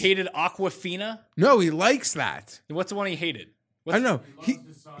ones. He hated Aquafina. No, he likes that. What's the one he hated? I don't know.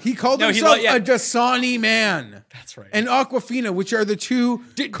 He called himself a Dasani man. That's right. And Aquafina, which are the two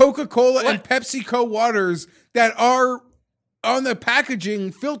Coca-Cola and PepsiCo waters that are on the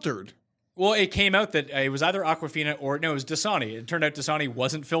packaging filtered. Well, it came out that it was either Aquafina or it was Dasani. It turned out Dasani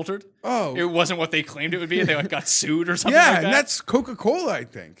wasn't filtered. Oh. It wasn't what they claimed it would be. They like got sued or something Yeah, like that. and that's Coca-Cola, I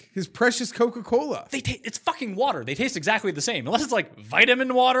think. His precious Coca-Cola. It's fucking water. They taste exactly the same. Unless it's like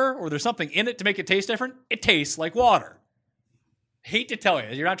vitamin water or there's something in it to make it taste different, it tastes like water. Hate to tell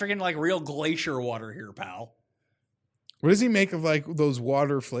you, you're not drinking like real glacier water here, pal. What does he make of like those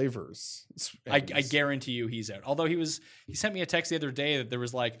water flavors? I guarantee you he's out. Although he sent me a text the other day that there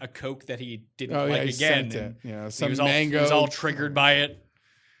was like a Coke that he didn't like he again. sent it. Yeah, he some was mango. He was all triggered by it.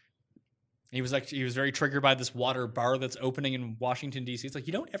 He was very triggered by this water bar that's opening in Washington D.C. It's like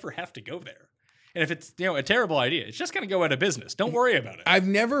you don't ever have to go there. And if it's a terrible idea, it's just gonna go out of business. Don't worry about it. I've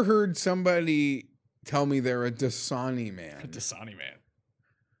never heard somebody tell me they're a Dasani man. A Dasani man.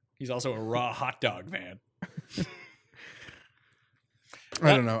 He's also a raw hot dog man.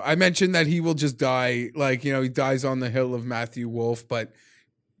 I don't know. I mentioned that he will just die. Like, he dies on the hill of Matthew Wolf, but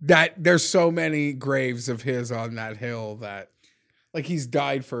that there's so many graves of his on that hill that like he's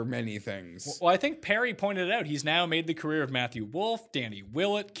died for many things. Well, I think Perry pointed out he's now made the career of Matthew Wolf, Danny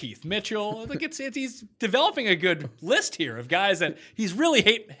Willett, Keith Mitchell. Like he's developing a good list here of guys that he's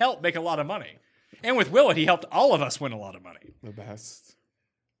really helped make a lot of money. And with Willett, he helped all of us win a lot of money. The best.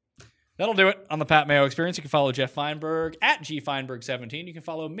 That'll do it on the Pat Mayo Experience. You can follow Jeff Feinberg at GFeinberg17. You can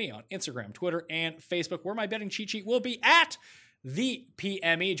follow me on Instagram, Twitter, and Facebook, where my betting cheat sheet will be at the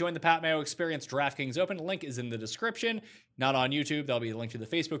PME. Join the Pat Mayo Experience DraftKings Open. Link is in the description. Not on YouTube. There'll be a link to the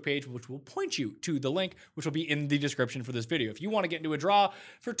Facebook page, which will point you to the link, which will be in the description for this video. If you want to get into a draw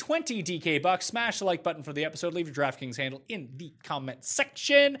for 20 DK bucks, smash the like button for the episode. Leave your DraftKings handle in the comment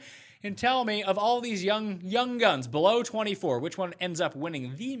section. And tell me, of all these young guns below 24, which one ends up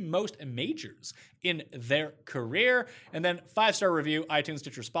winning the most majors in their career? And then 5-star review, iTunes,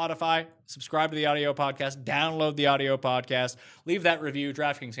 Stitcher, Spotify. Subscribe to the audio podcast. Download the audio podcast. Leave that review.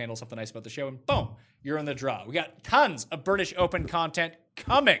 DraftKings handle something nice about the show. And boom, you're in the draw. We got tons of British Open content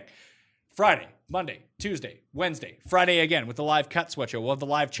coming. Friday, Monday, Tuesday, Wednesday, Friday again with the live cut sweat show. We'll have the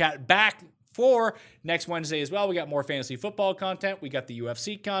live chat back for next Wednesday as well. We got more fantasy football content. We got the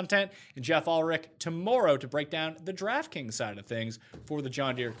UFC content. And Jeff Ulrich tomorrow to break down the DraftKings side of things for the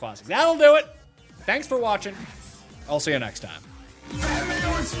John Deere Classic. That'll do it. Thanks for watching. I'll see you next time. Pat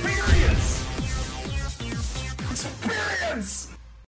Mayo Experience! Experience!